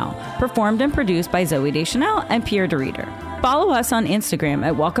Deschanel, performed and produced by Zooey Deschanel and Pierre DeReader. Follow us on Instagram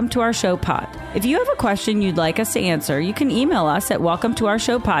at Welcome to Our Show Pod. If you have a question you'd like us to answer, you can email us at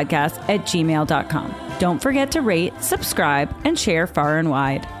welcometourourshowpodcast@gmail.com. Don't forget to rate, subscribe, and share far and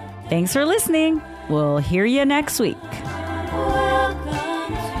wide. Thanks for listening. We'll hear you next week.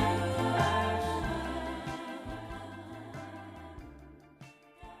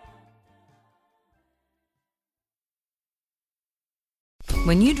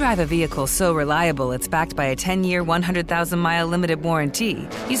 When you drive a vehicle so reliable it's backed by a 10-year, 100,000-mile limited warranty,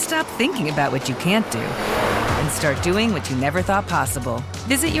 you stop thinking about what you can't do and start doing what you never thought possible.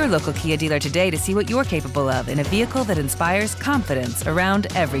 Visit your local Kia dealer today to see what you're capable of in a vehicle that inspires confidence around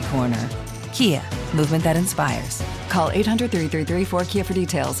every corner. Kia, movement that inspires. Call 800-333-4KIA for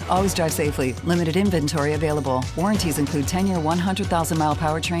details. Always drive safely. Limited inventory available. Warranties include 10-year, 100,000-mile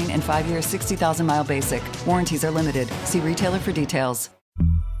powertrain and 5-year, 60,000-mile basic. Warranties are limited. See retailer for details.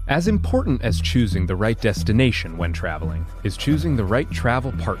 As important as choosing the right destination when traveling is choosing the right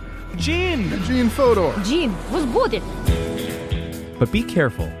travel partner. Gene Fodor. Gene, was good. But be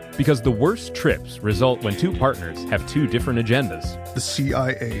careful, because the worst trips result when two partners have two different agendas. The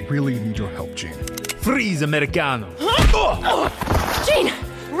CIA really need your help, Gene. Freeze, Americano. Gene,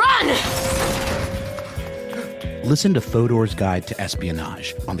 run! Listen to Fodor's Guide to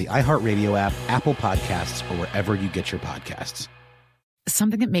Espionage on the iHeartRadio app, Apple Podcasts, or wherever you get your podcasts.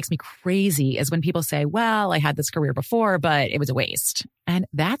 Something that makes me crazy is when people say, well, I had this career before, but it was a waste. And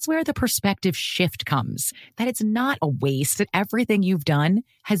that's where the perspective shift comes, that it's not a waste, that everything you've done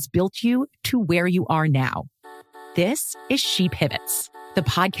has built you to where you are now. This is She Pivots, the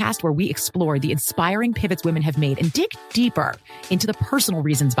podcast where we explore the inspiring pivots women have made and dig deeper into the personal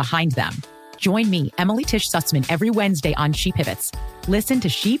reasons behind them. Join me, Emily Tish Sussman, every Wednesday on She Pivots. Listen to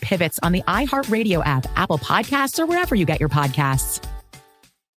She Pivots on the iHeartRadio app, Apple Podcasts, or wherever you get your podcasts.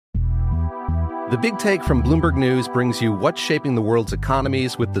 The Big Take from Bloomberg News brings you what's shaping the world's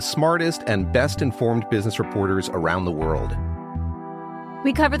economies with the smartest and best-informed business reporters around the world.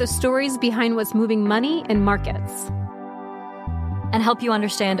 We cover the stories behind what's moving money and markets. And help you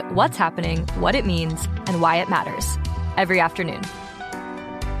understand what's happening, what it means, and why it matters. Every afternoon.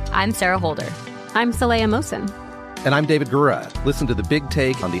 I'm Sarah Holder. I'm Saleha Mohsin. And I'm David Gura. Listen to The Big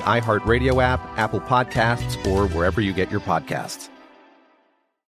Take on the iHeartRadio app, Apple Podcasts, or wherever you get your podcasts.